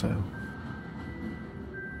itself.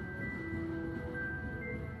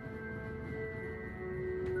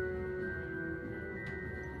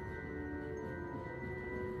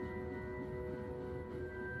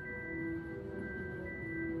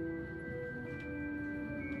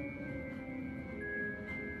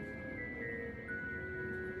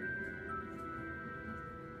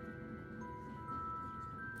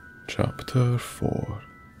 Chapter 4.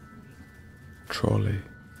 trolley.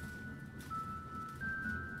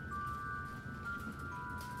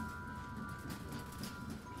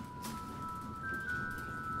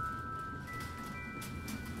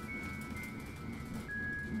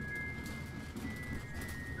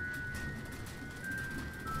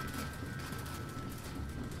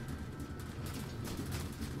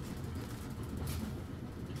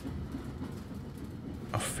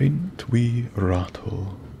 A faint wee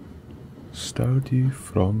rattle stirred you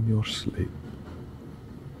from your sleep,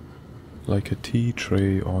 like a tea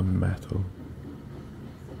tray on metal.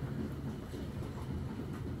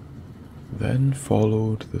 Then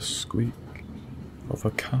followed the squeak of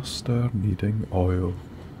a caster needing oil,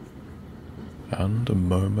 and a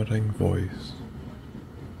murmuring voice.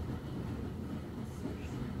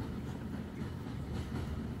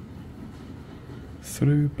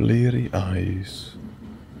 Through bleary eyes,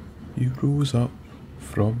 you rose up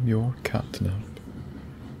from your catnap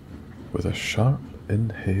with a sharp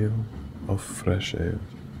inhale of fresh air,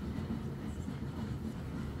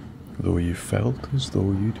 though you felt as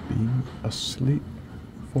though you'd been asleep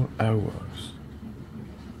for hours.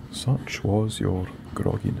 Such was your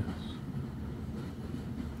grogginess.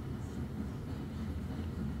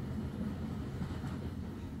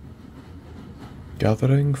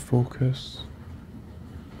 Gathering focus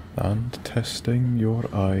and testing your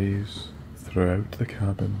eyes throughout the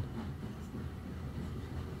cabin,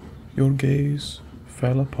 your gaze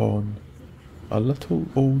fell upon a little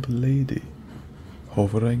old lady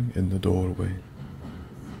hovering in the doorway.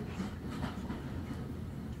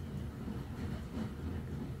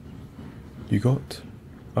 You got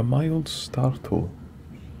a mild startle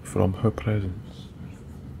from her presence.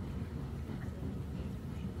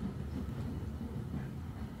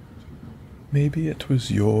 Maybe it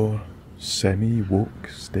was your semi-woke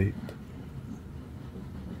state,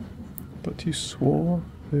 but you swore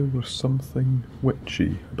there was something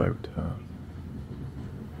witchy about her.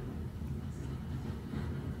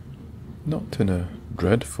 Not in a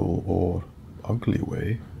dreadful or ugly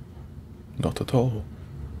way, not at all.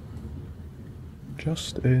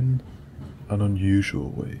 Just in an unusual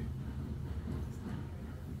way.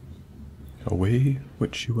 A way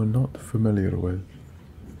which you were not familiar with.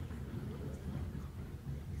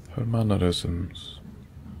 Her mannerisms,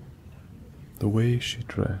 the way she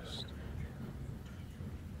dressed.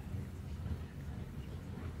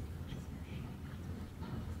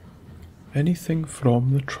 Anything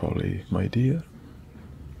from the trolley, my dear?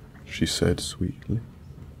 She said sweetly.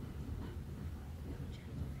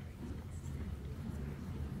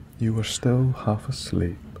 You were still half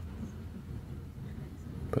asleep,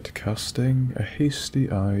 but casting a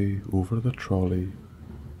hasty eye over the trolley,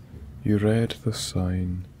 you read the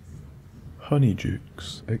sign,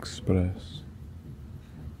 Honeydukes Express.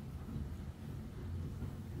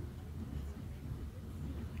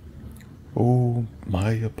 Oh,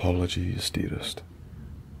 my apologies, dearest.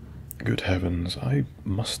 Good heavens, I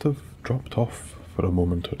must have dropped off for a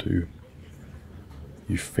moment or two.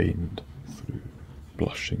 You feigned through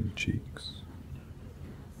blushing cheeks.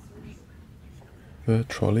 The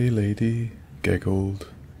trolley lady giggled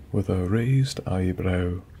with a raised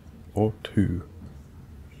eyebrow or two.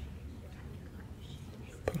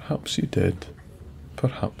 Perhaps you did,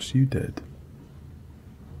 perhaps you did.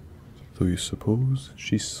 Though you suppose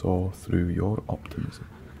she saw through your optimism.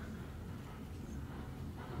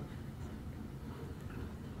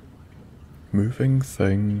 Moving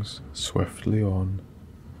things swiftly on,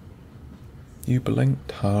 you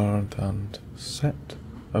blinked hard and set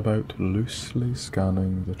about loosely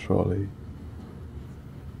scanning the trolley.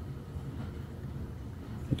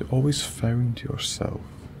 You'd always found yourself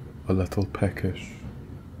a little peckish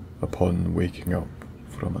upon waking up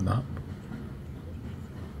from a nap.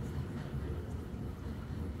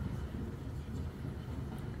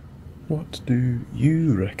 What do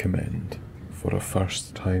you recommend for a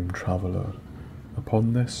first-time traveller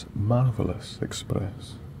upon this marvellous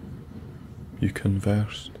express? You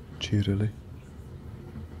conversed cheerily.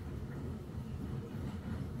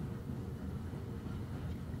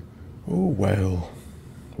 Oh well,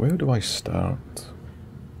 where do I start?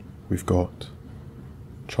 We've got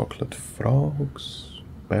chocolate frogs,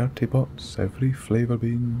 Bertie Butts, every flavour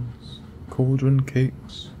beans, cauldron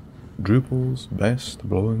cakes, Drupal's best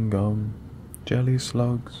blowing gum, jelly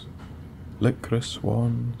slugs, licorice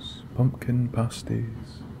swans, pumpkin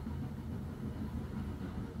pasties.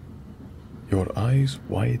 Your eyes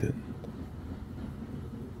widened.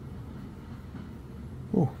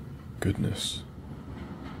 Oh, goodness.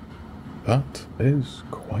 That is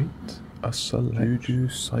quite a selection. Juju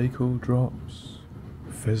cycle drops,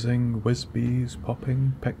 fizzing whiz-bees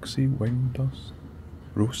popping pixie wing dust,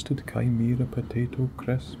 roasted chimera potato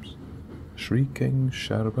crisps, shrieking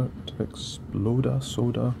sherbet, exploda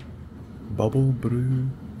soda, bubble brew.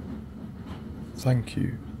 Thank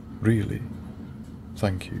you, really,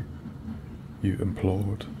 thank you, you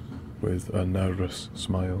implored with a nervous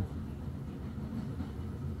smile.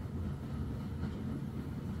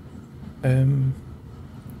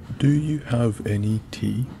 Do you have any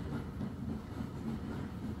tea?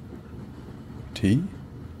 Tea?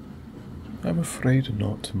 I'm afraid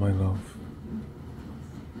not, my love.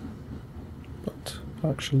 But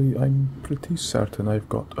actually, I'm pretty certain I've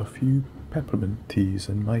got a few peppermint teas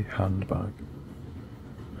in my handbag.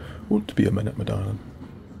 Won't be a minute, my darling.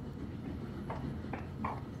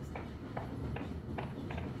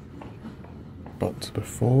 But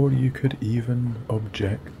before you could even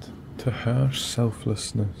object to her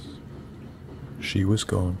selflessness, she was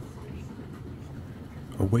gone,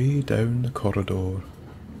 away down the corridor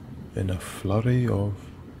in a flurry of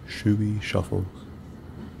shoey shuffles.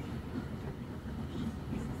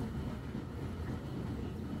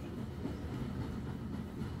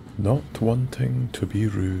 Not wanting to be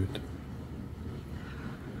rude,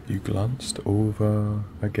 you glanced over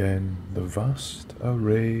again the vast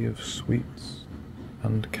array of sweets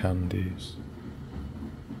and candies,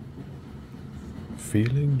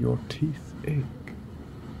 feeling your teeth ache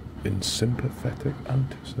in sympathetic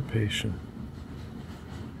anticipation.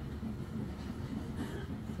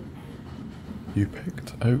 You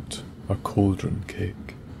picked out a cauldron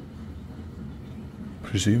cake,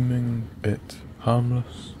 presuming it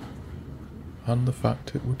harmless and the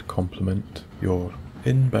fact it would complement your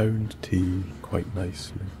inbound tea quite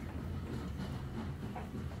nicely.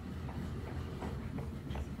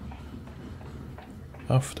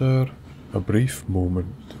 After a brief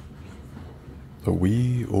moment, the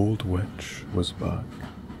wee old witch was back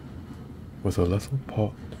with a little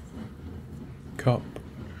pot, cup,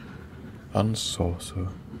 and saucer,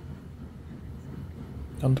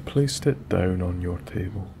 and placed it down on your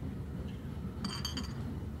table.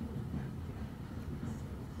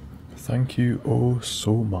 Thank you oh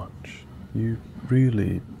so much. You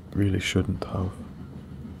really shouldn't have.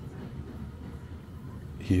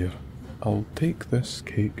 Here, I'll take this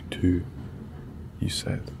cake too, you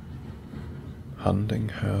said, handing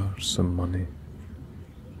her some money.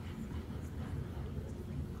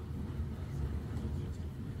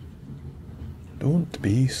 Don't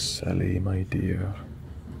be silly, my dear.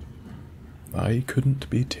 I couldn't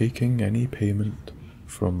be taking any payment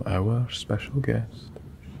from our special guest.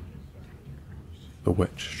 The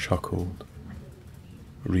witch chuckled,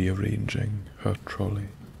 rearranging her trolley.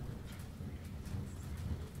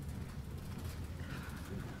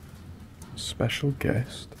 Special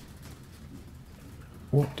guest?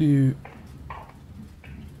 What do you...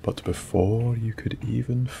 But before you could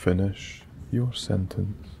even finish your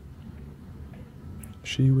sentence,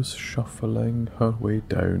 she was shuffling her way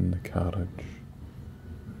down the carriage,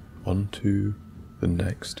 onto the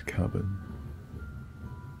next cabin.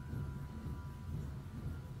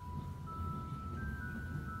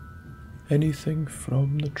 Anything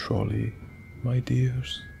from the trolley, my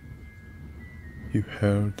dears? You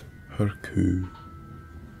heard her coo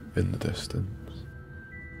in the distance.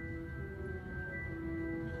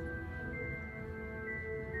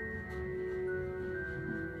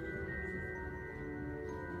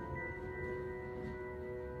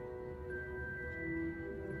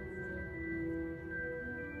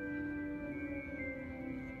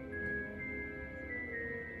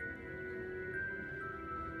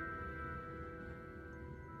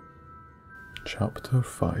 Chapter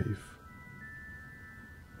 5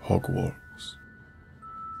 Hogwarts.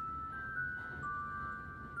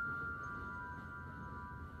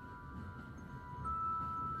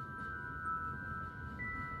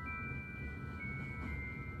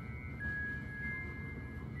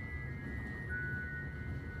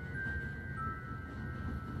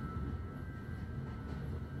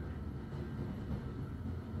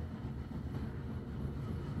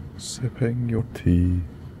 Sipping your tea,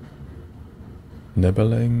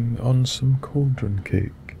 nibbling on some cauldron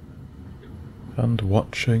cake, and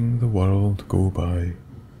watching the world go by,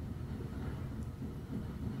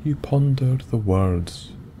 you pondered the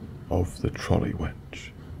words of the trolley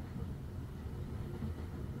witch.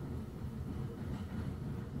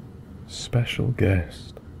 Special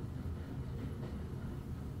guest.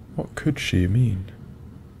 What could she mean?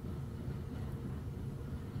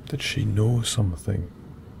 Did she know something?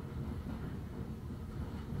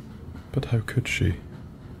 But how could she?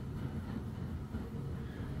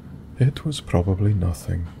 It was probably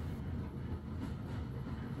nothing.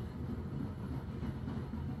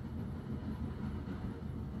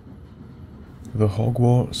 The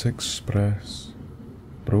Hogwarts Express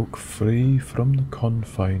broke free from the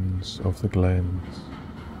confines of the glens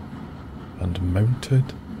and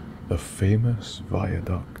mounted the famous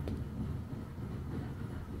viaduct,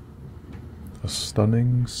 a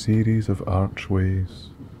stunning series of archways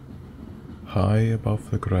high above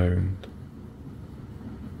the ground,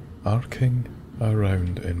 arcing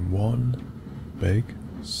around in one big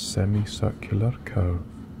semicircular curve.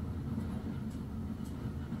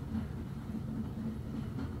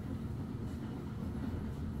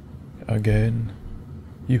 Again,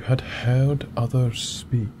 you had heard others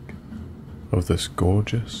speak of this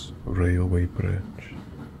gorgeous railway bridge,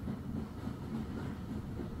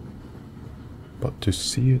 but to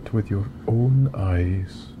see it with your own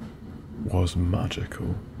eyes was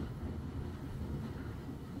magical.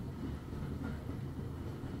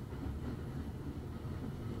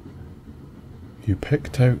 You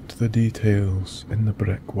picked out the details in the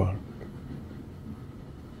brickwork,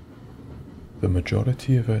 the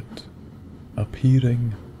majority of it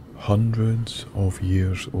appearing hundreds of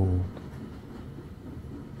years old.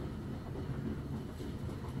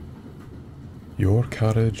 Your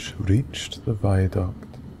carriage reached the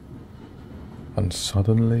viaduct, and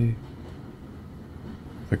suddenly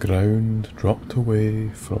the ground dropped away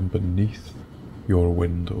from beneath your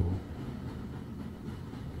window,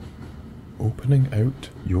 opening out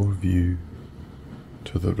your view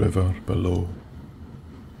to the river below.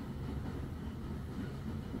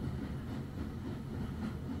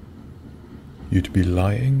 You'd be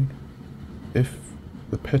lying if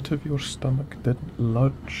the pit of your stomach didn't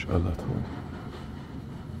lurch a little.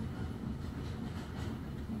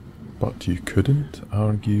 But you couldn't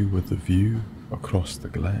argue with the view across the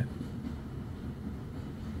glen.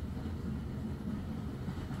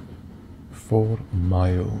 For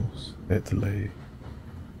miles it lay,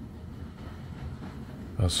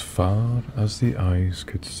 as far as the eyes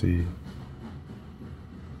could see.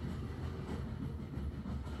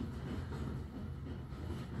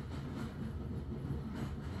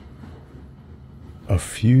 A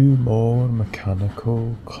few more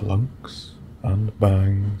mechanical clunks and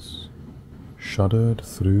bangs shuddered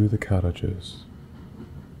through the carriages,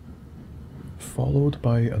 followed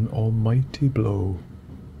by an almighty blow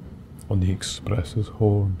on the express's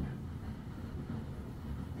horn.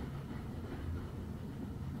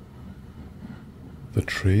 The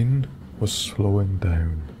train was slowing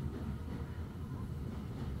down.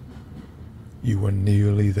 You were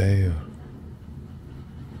nearly there,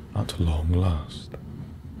 at long last.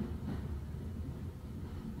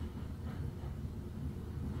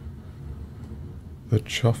 The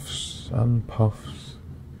chuffs and puffs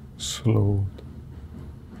slowed,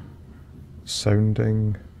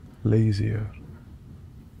 sounding lazier.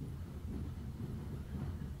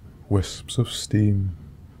 Wisps of steam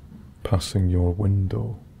passing your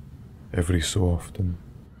window every so often.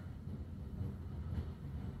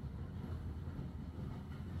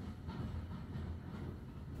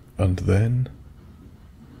 And then,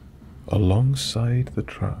 alongside the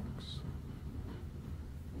tracks,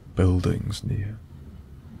 buildings near.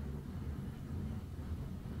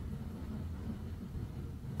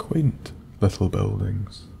 Quaint little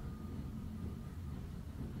buildings,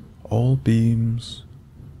 all beams,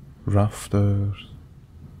 rafters,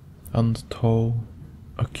 and tall,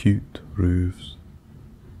 acute roofs.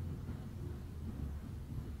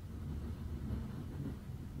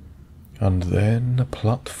 And then a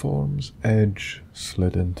platform's edge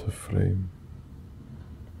slid into frame.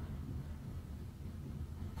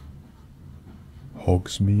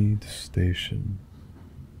 Hogsmeade Station.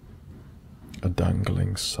 A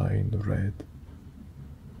dangling sign read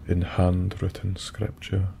in handwritten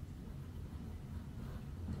scripture.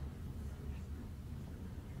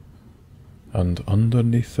 And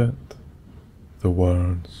underneath it, the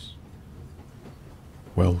words,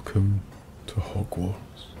 "Welcome to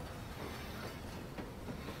Hogwarts."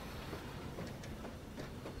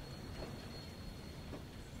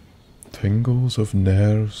 Tingles of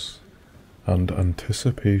nerves and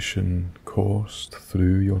anticipation coursed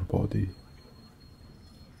through your body.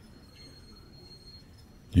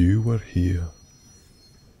 You were here.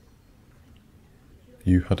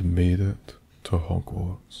 You had made it to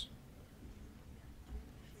Hogwarts.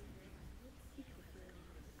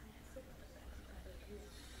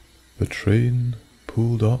 The train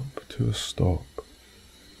pulled up to a stop,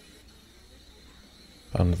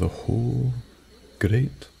 and the whole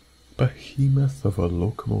great behemoth of a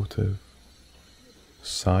locomotive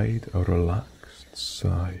sighed a relaxed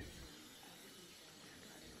sigh.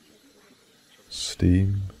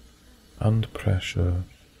 Steam and pressure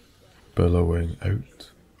billowing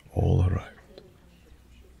out all around.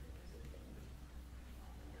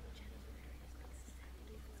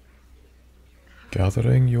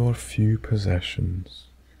 Gathering your few possessions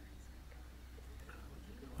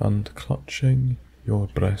and clutching your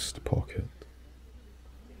breast pocket,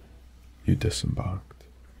 you disembarked.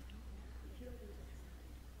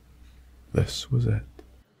 This was it.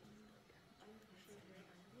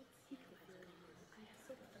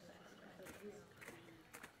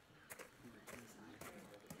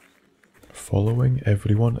 Following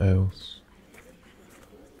everyone else,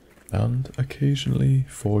 and occasionally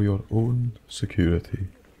for your own security,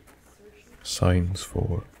 signs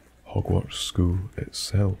for Hogwarts School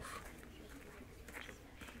itself.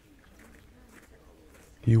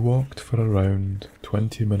 You walked for around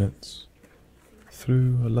 20 minutes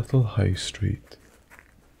through a little high street,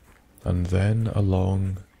 and then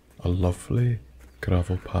along a lovely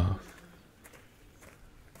gravel path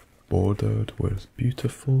bordered with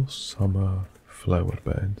beautiful summer flower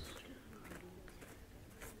beds.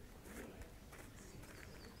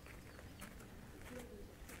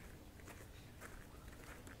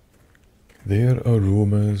 Their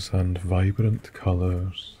aromas and vibrant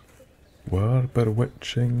colours were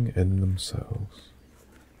bewitching in themselves,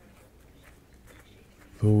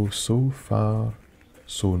 though so far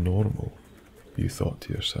so normal, you thought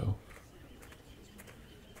to yourself.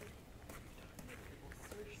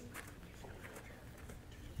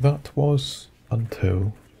 That was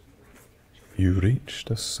until you reached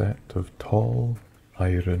a set of tall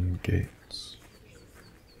iron gates,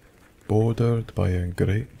 bordered by a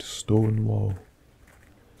great stone wall.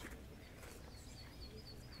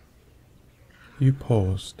 You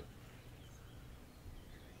paused.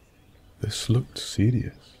 This looked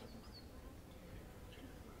serious,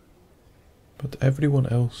 but everyone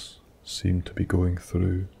else seemed to be going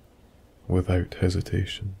through without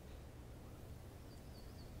hesitation.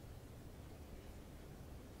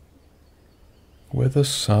 With a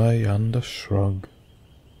sigh and a shrug,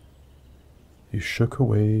 you shook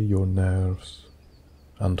away your nerves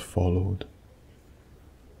and followed.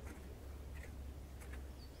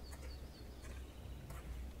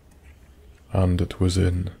 And it was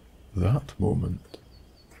in that moment,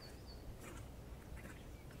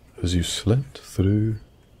 as you slipped through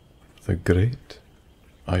the great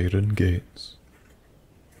iron gates,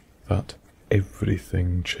 that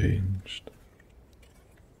everything changed.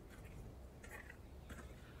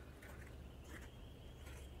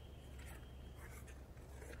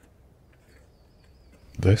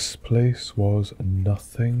 This place was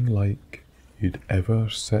nothing like you'd ever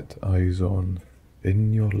set eyes on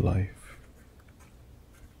in your life.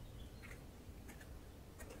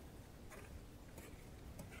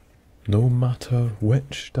 No matter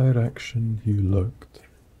which direction you looked,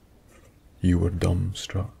 you were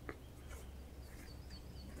dumbstruck.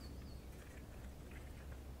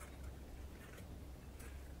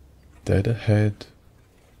 Dead ahead,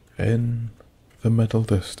 in the middle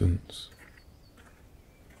distance,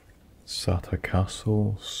 sat a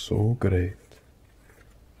castle so great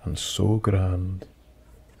and so grand,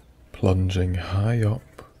 plunging high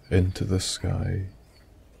up into the sky,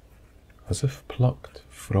 as if plucked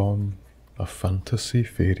from a fantasy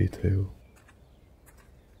fairy tale.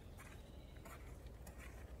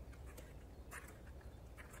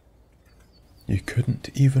 You couldn't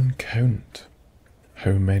even count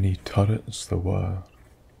how many turrets there were,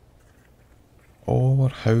 or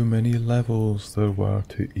how many levels there were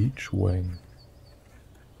to each wing.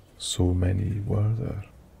 So many were there.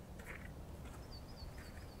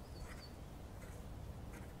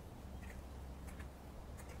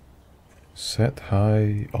 Set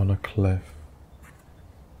high on a cliff,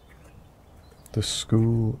 the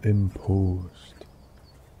school imposed,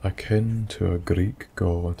 akin to a Greek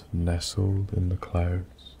god nestled in the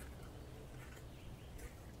clouds.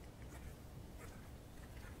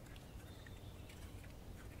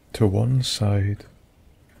 To one side,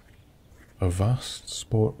 a vast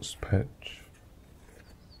sports pitch,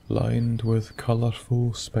 lined with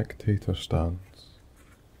colourful spectator stands,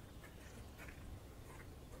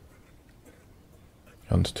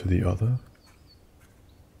 and to the other,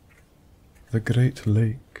 the great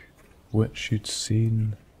lake which you'd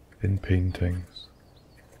seen in paintings.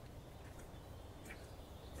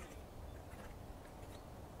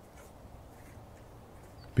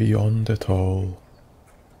 Beyond it all,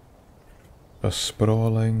 a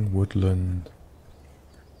sprawling woodland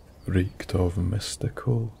reeked of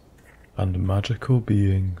mystical and magical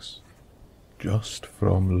beings just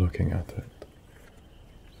from looking at it.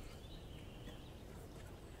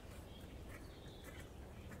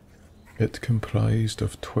 It comprised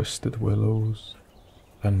of twisted willows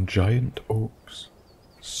and giant oaks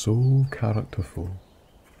so characterful,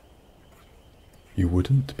 you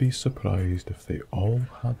wouldn't be surprised if they all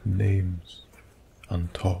had names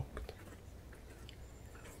and talked.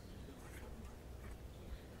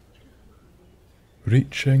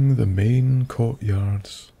 Reaching the main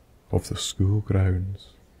courtyards of the school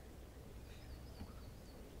grounds,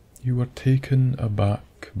 you were taken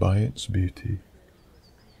aback by its beauty.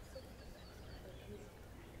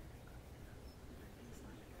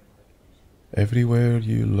 Everywhere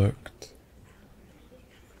you looked,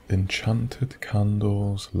 enchanted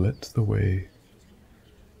candles lit the way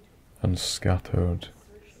and scattered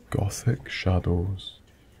Gothic shadows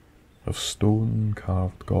of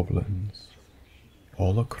stone-carved goblins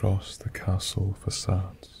all across the castle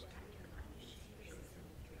facades.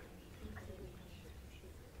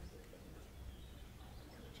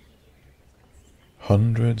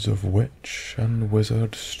 Hundreds of witch and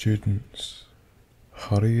wizard students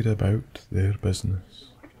hurried about their business,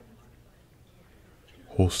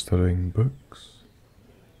 holstering books,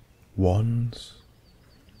 wands,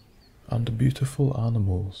 and beautiful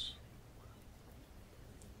animals,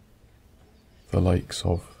 the likes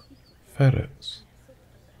of ferrets,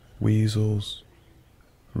 weasels,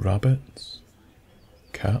 rabbits,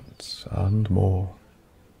 cats, and more.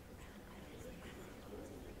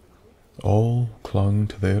 All clung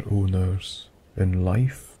to their owners in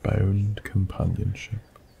life-bound companionship.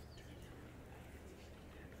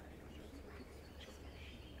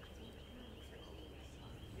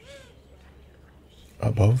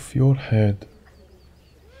 Above your head,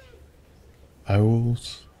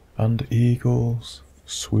 owls and eagles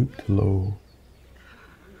swooped low,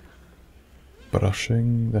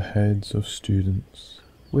 brushing the heads of students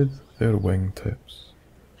with their wingtips.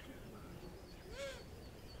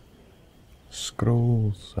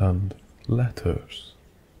 Scrolls and letters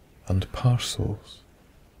and parcels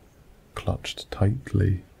clutched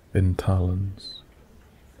tightly in talons.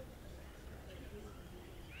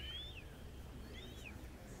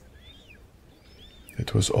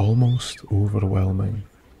 It was almost overwhelming.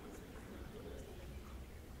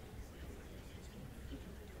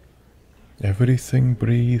 Everything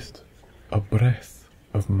breathed a breath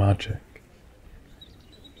of magic,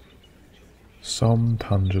 some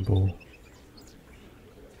tangible,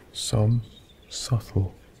 some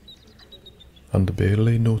subtle and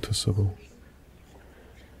barely noticeable.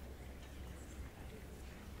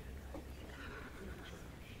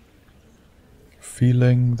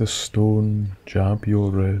 Feeling the stone jab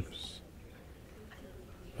your ribs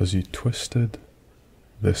as you twisted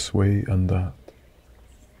this way and that,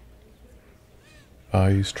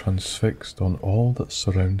 eyes transfixed on all that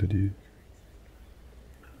surrounded you.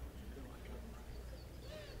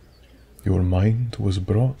 Your mind was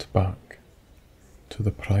brought back to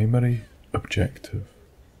the primary objective,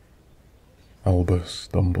 Albus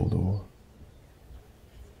Dumbledore.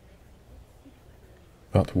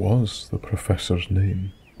 That was the professor's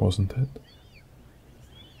name, wasn't it?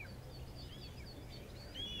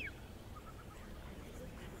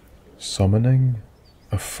 Summoning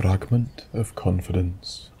a fragment of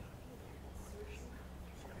confidence,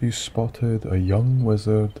 you spotted a young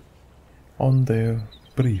wizard on their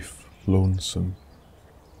brief lonesome,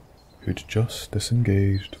 who'd just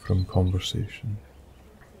disengaged from conversation.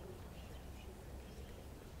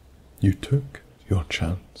 You took your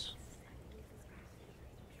chance.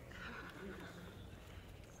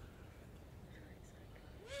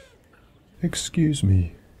 Excuse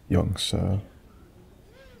me, young sir,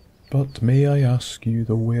 but may I ask you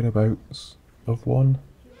the whereabouts of one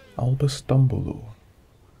Albus Dumbledore?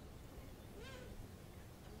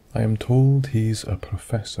 I am told he's a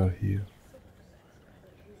professor here.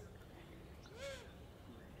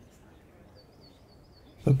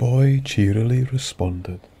 The boy cheerily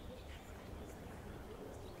responded.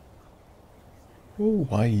 Oh,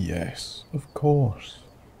 why yes, of course.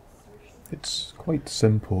 It's quite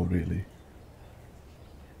simple, really.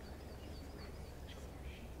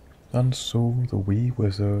 And so the wee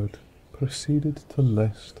wizard proceeded to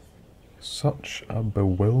list such a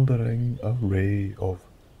bewildering array of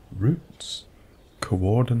routes,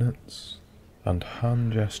 coordinates, and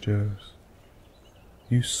hand gestures.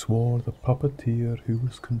 You swore the puppeteer who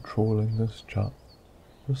was controlling this chap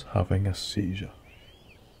was having a seizure.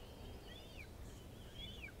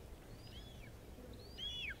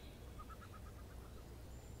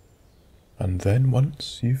 And then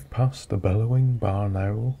once you've passed the bellowing barn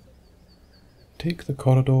owl, take the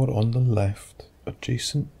corridor on the left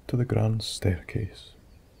adjacent to the grand staircase.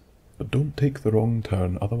 But don't take the wrong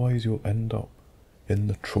turn, otherwise you'll end up in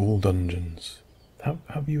the troll dungeons.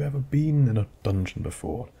 Have you ever been in a dungeon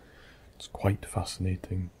before? It's quite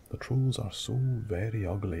fascinating. The trolls are so very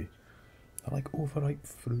ugly. They're like overripe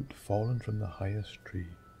fruit fallen from the highest tree.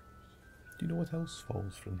 Do you know what else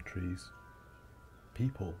falls from trees?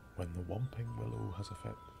 people when the Whomping Willow has a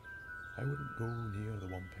fit. I wouldn't go near the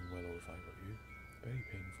Whomping Willow if I were you. Very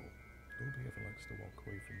painful. Nobody ever likes to walk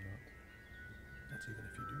away from that. That's even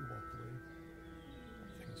if you do walk away.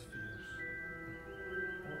 Things fierce.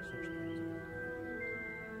 All sorts of things about it.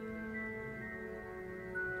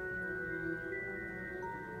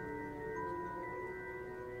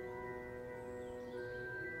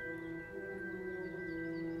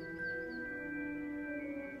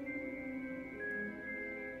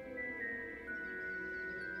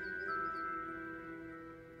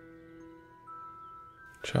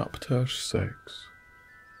 Chapter 6.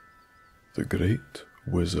 The Great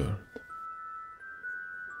Wizard.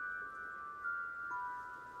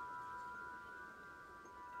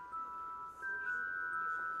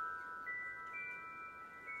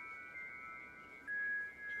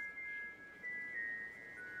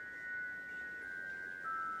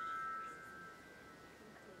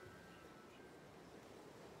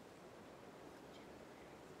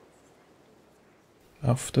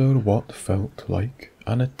 After what felt like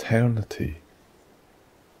an eternity,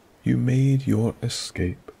 you made your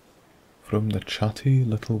escape from the chatty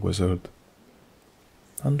little wizard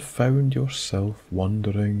and found yourself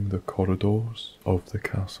wandering the corridors of the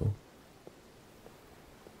castle.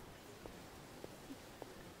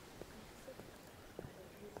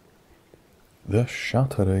 The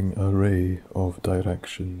shattering array of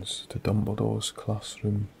directions to Dumbledore's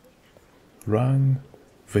classroom rang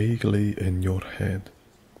vaguely in your head,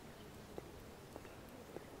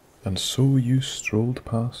 and so you strolled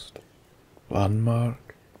past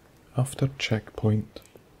landmark after checkpoint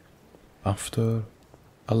after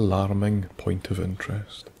alarming point of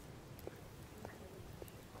interest.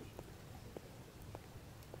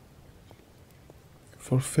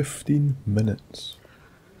 For 15 minutes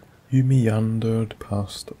you meandered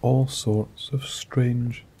past all sorts of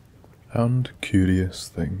strange and curious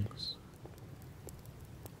things.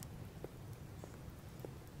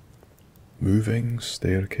 Moving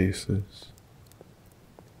staircases,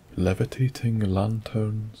 levitating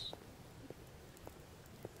lanterns,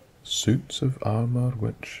 suits of armour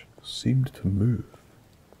which seemed to move,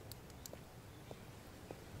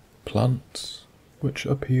 plants which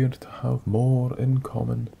appeared to have more in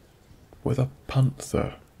common with a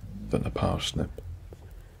panther than a parsnip,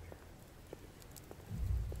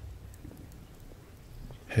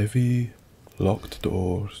 heavy locked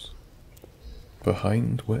doors,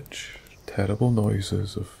 behind which terrible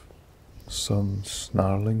noises of some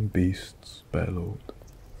snarling beasts bellowed.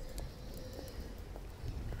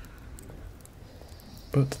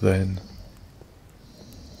 But then,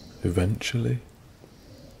 eventually,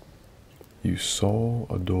 you saw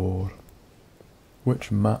a door which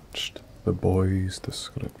matched the boy's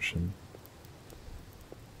description.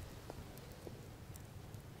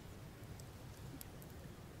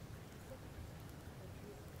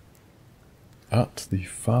 At the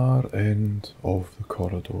far end of the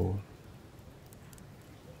corridor,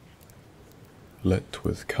 lit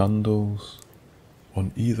with candles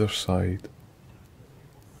on either side,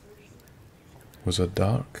 was a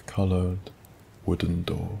dark-coloured wooden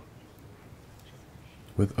door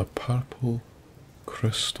with a purple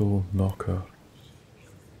crystal knocker.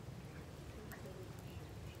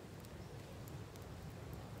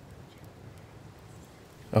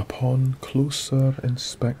 Upon closer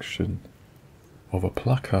inspection of a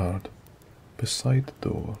placard beside the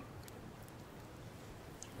door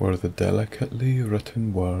were the delicately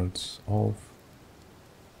written words of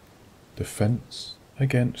Defense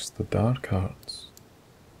Against the Dark Arts,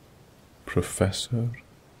 Professor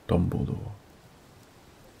Dumbledore.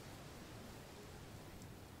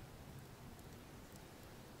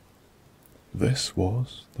 This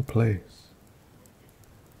was the place.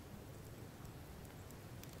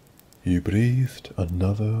 You breathed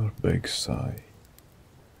another big sigh,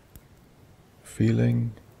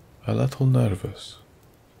 feeling a little nervous.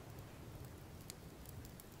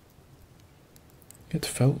 It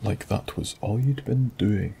felt like that was all you'd been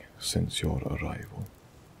doing since your arrival.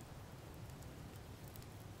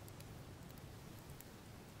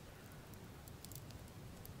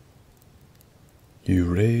 You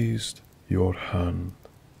raised your hand,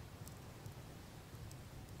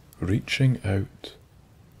 reaching out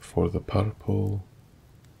for the purple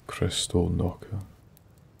crystal knocker.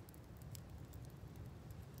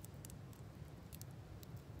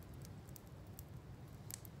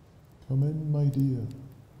 Come in, my dear.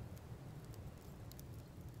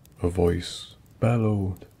 A voice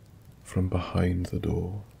bellowed from behind the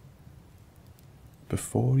door.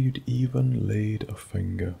 Before you'd even laid a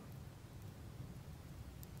finger,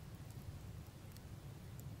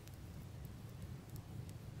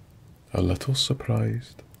 A little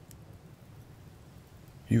surprised,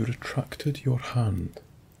 you retracted your hand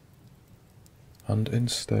and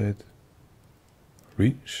instead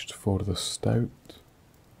reached for the stout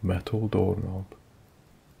metal doorknob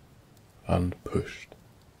and pushed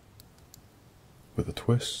with a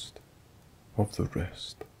twist of the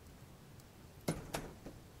wrist.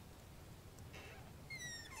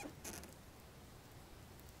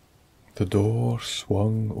 The door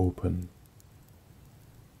swung open,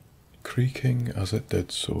 creaking as it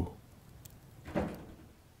did so.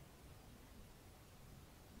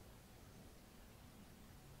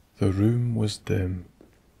 The room was dim,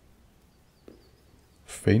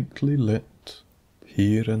 faintly lit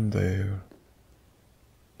here and there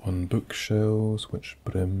on bookshelves which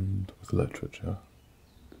brimmed with literature.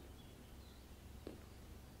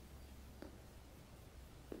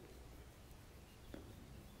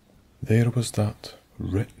 There was that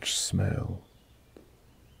rich smell,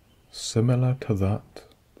 similar to that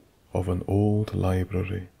of an old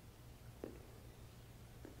library,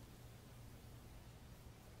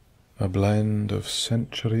 a blend of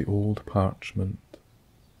century-old parchment,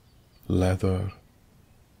 leather,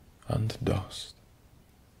 and dust.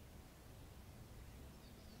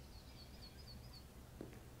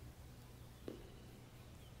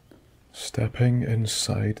 Stepping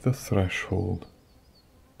inside the threshold,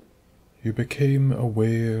 you became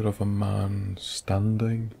aware of a man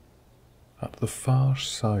standing at the far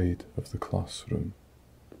side of the classroom,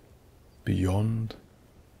 beyond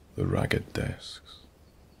the ragged desks.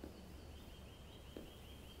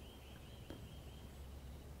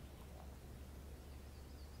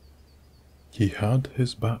 He had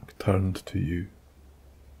his back turned to you,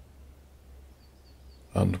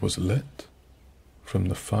 and was lit from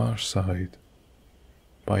the far side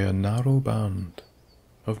by a narrow band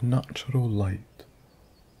of natural light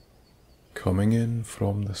coming in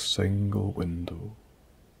from the single window.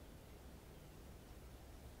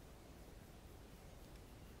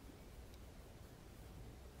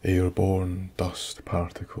 Airborne dust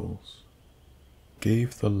particles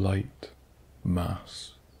gave the light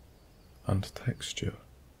mass and texture.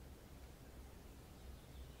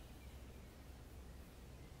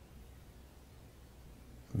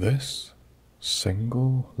 This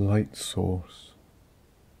single light source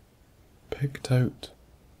picked out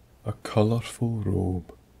a colourful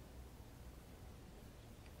robe,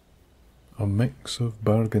 a mix of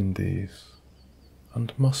burgundies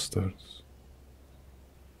and mustards,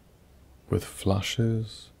 with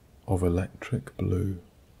flashes of electric blue.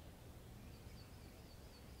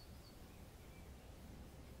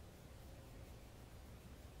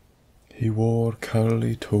 He wore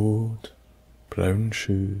curly-toed brown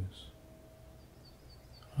shoes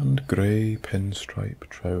and grey pinstripe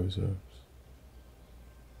trousers.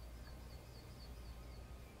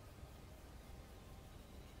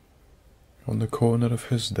 On the corner of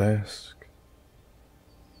his desk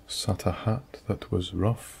sat a hat that was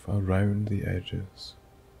rough around the edges,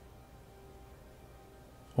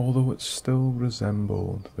 although it still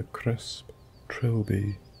resembled the crisp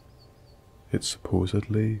trilby it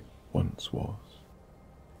supposedly once was.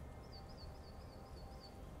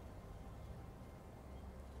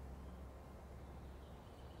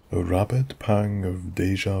 A rabid pang of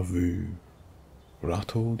déjà vu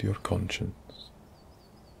rattled your conscience.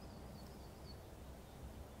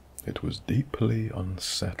 It was deeply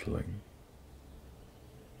unsettling.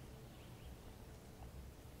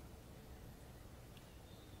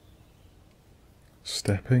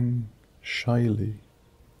 Stepping shyly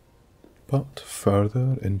but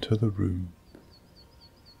further into the room,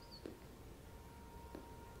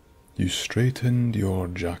 you straightened your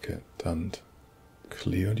jacket and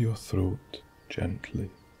cleared your throat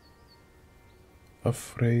gently,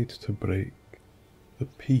 afraid to break the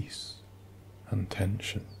peace and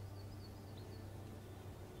tension.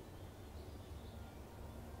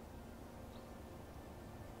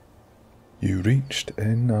 You reached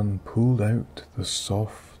in and pulled out the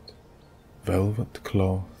soft velvet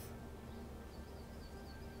cloth,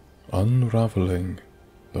 unravelling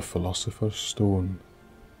the Philosopher's Stone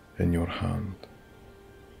in your hand.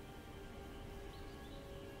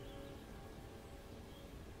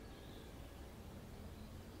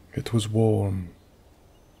 It was warm,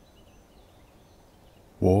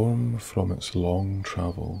 warm from its long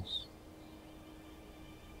travels,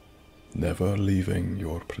 never leaving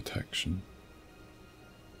your protection.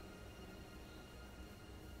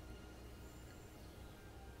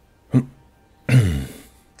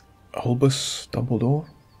 Albus Dumbledore?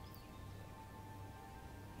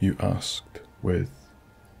 You asked with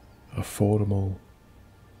a formal,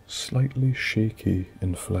 slightly shaky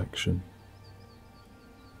inflection.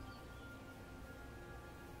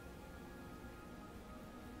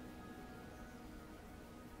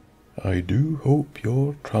 I do hope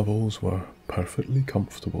your travels were perfectly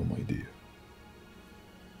comfortable, my dear.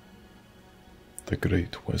 The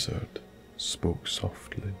great wizard spoke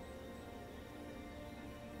softly,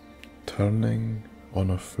 turning on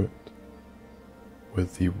a foot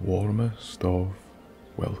with the warmest of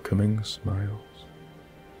welcoming smiles.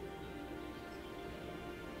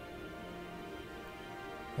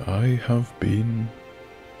 I have been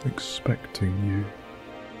expecting you.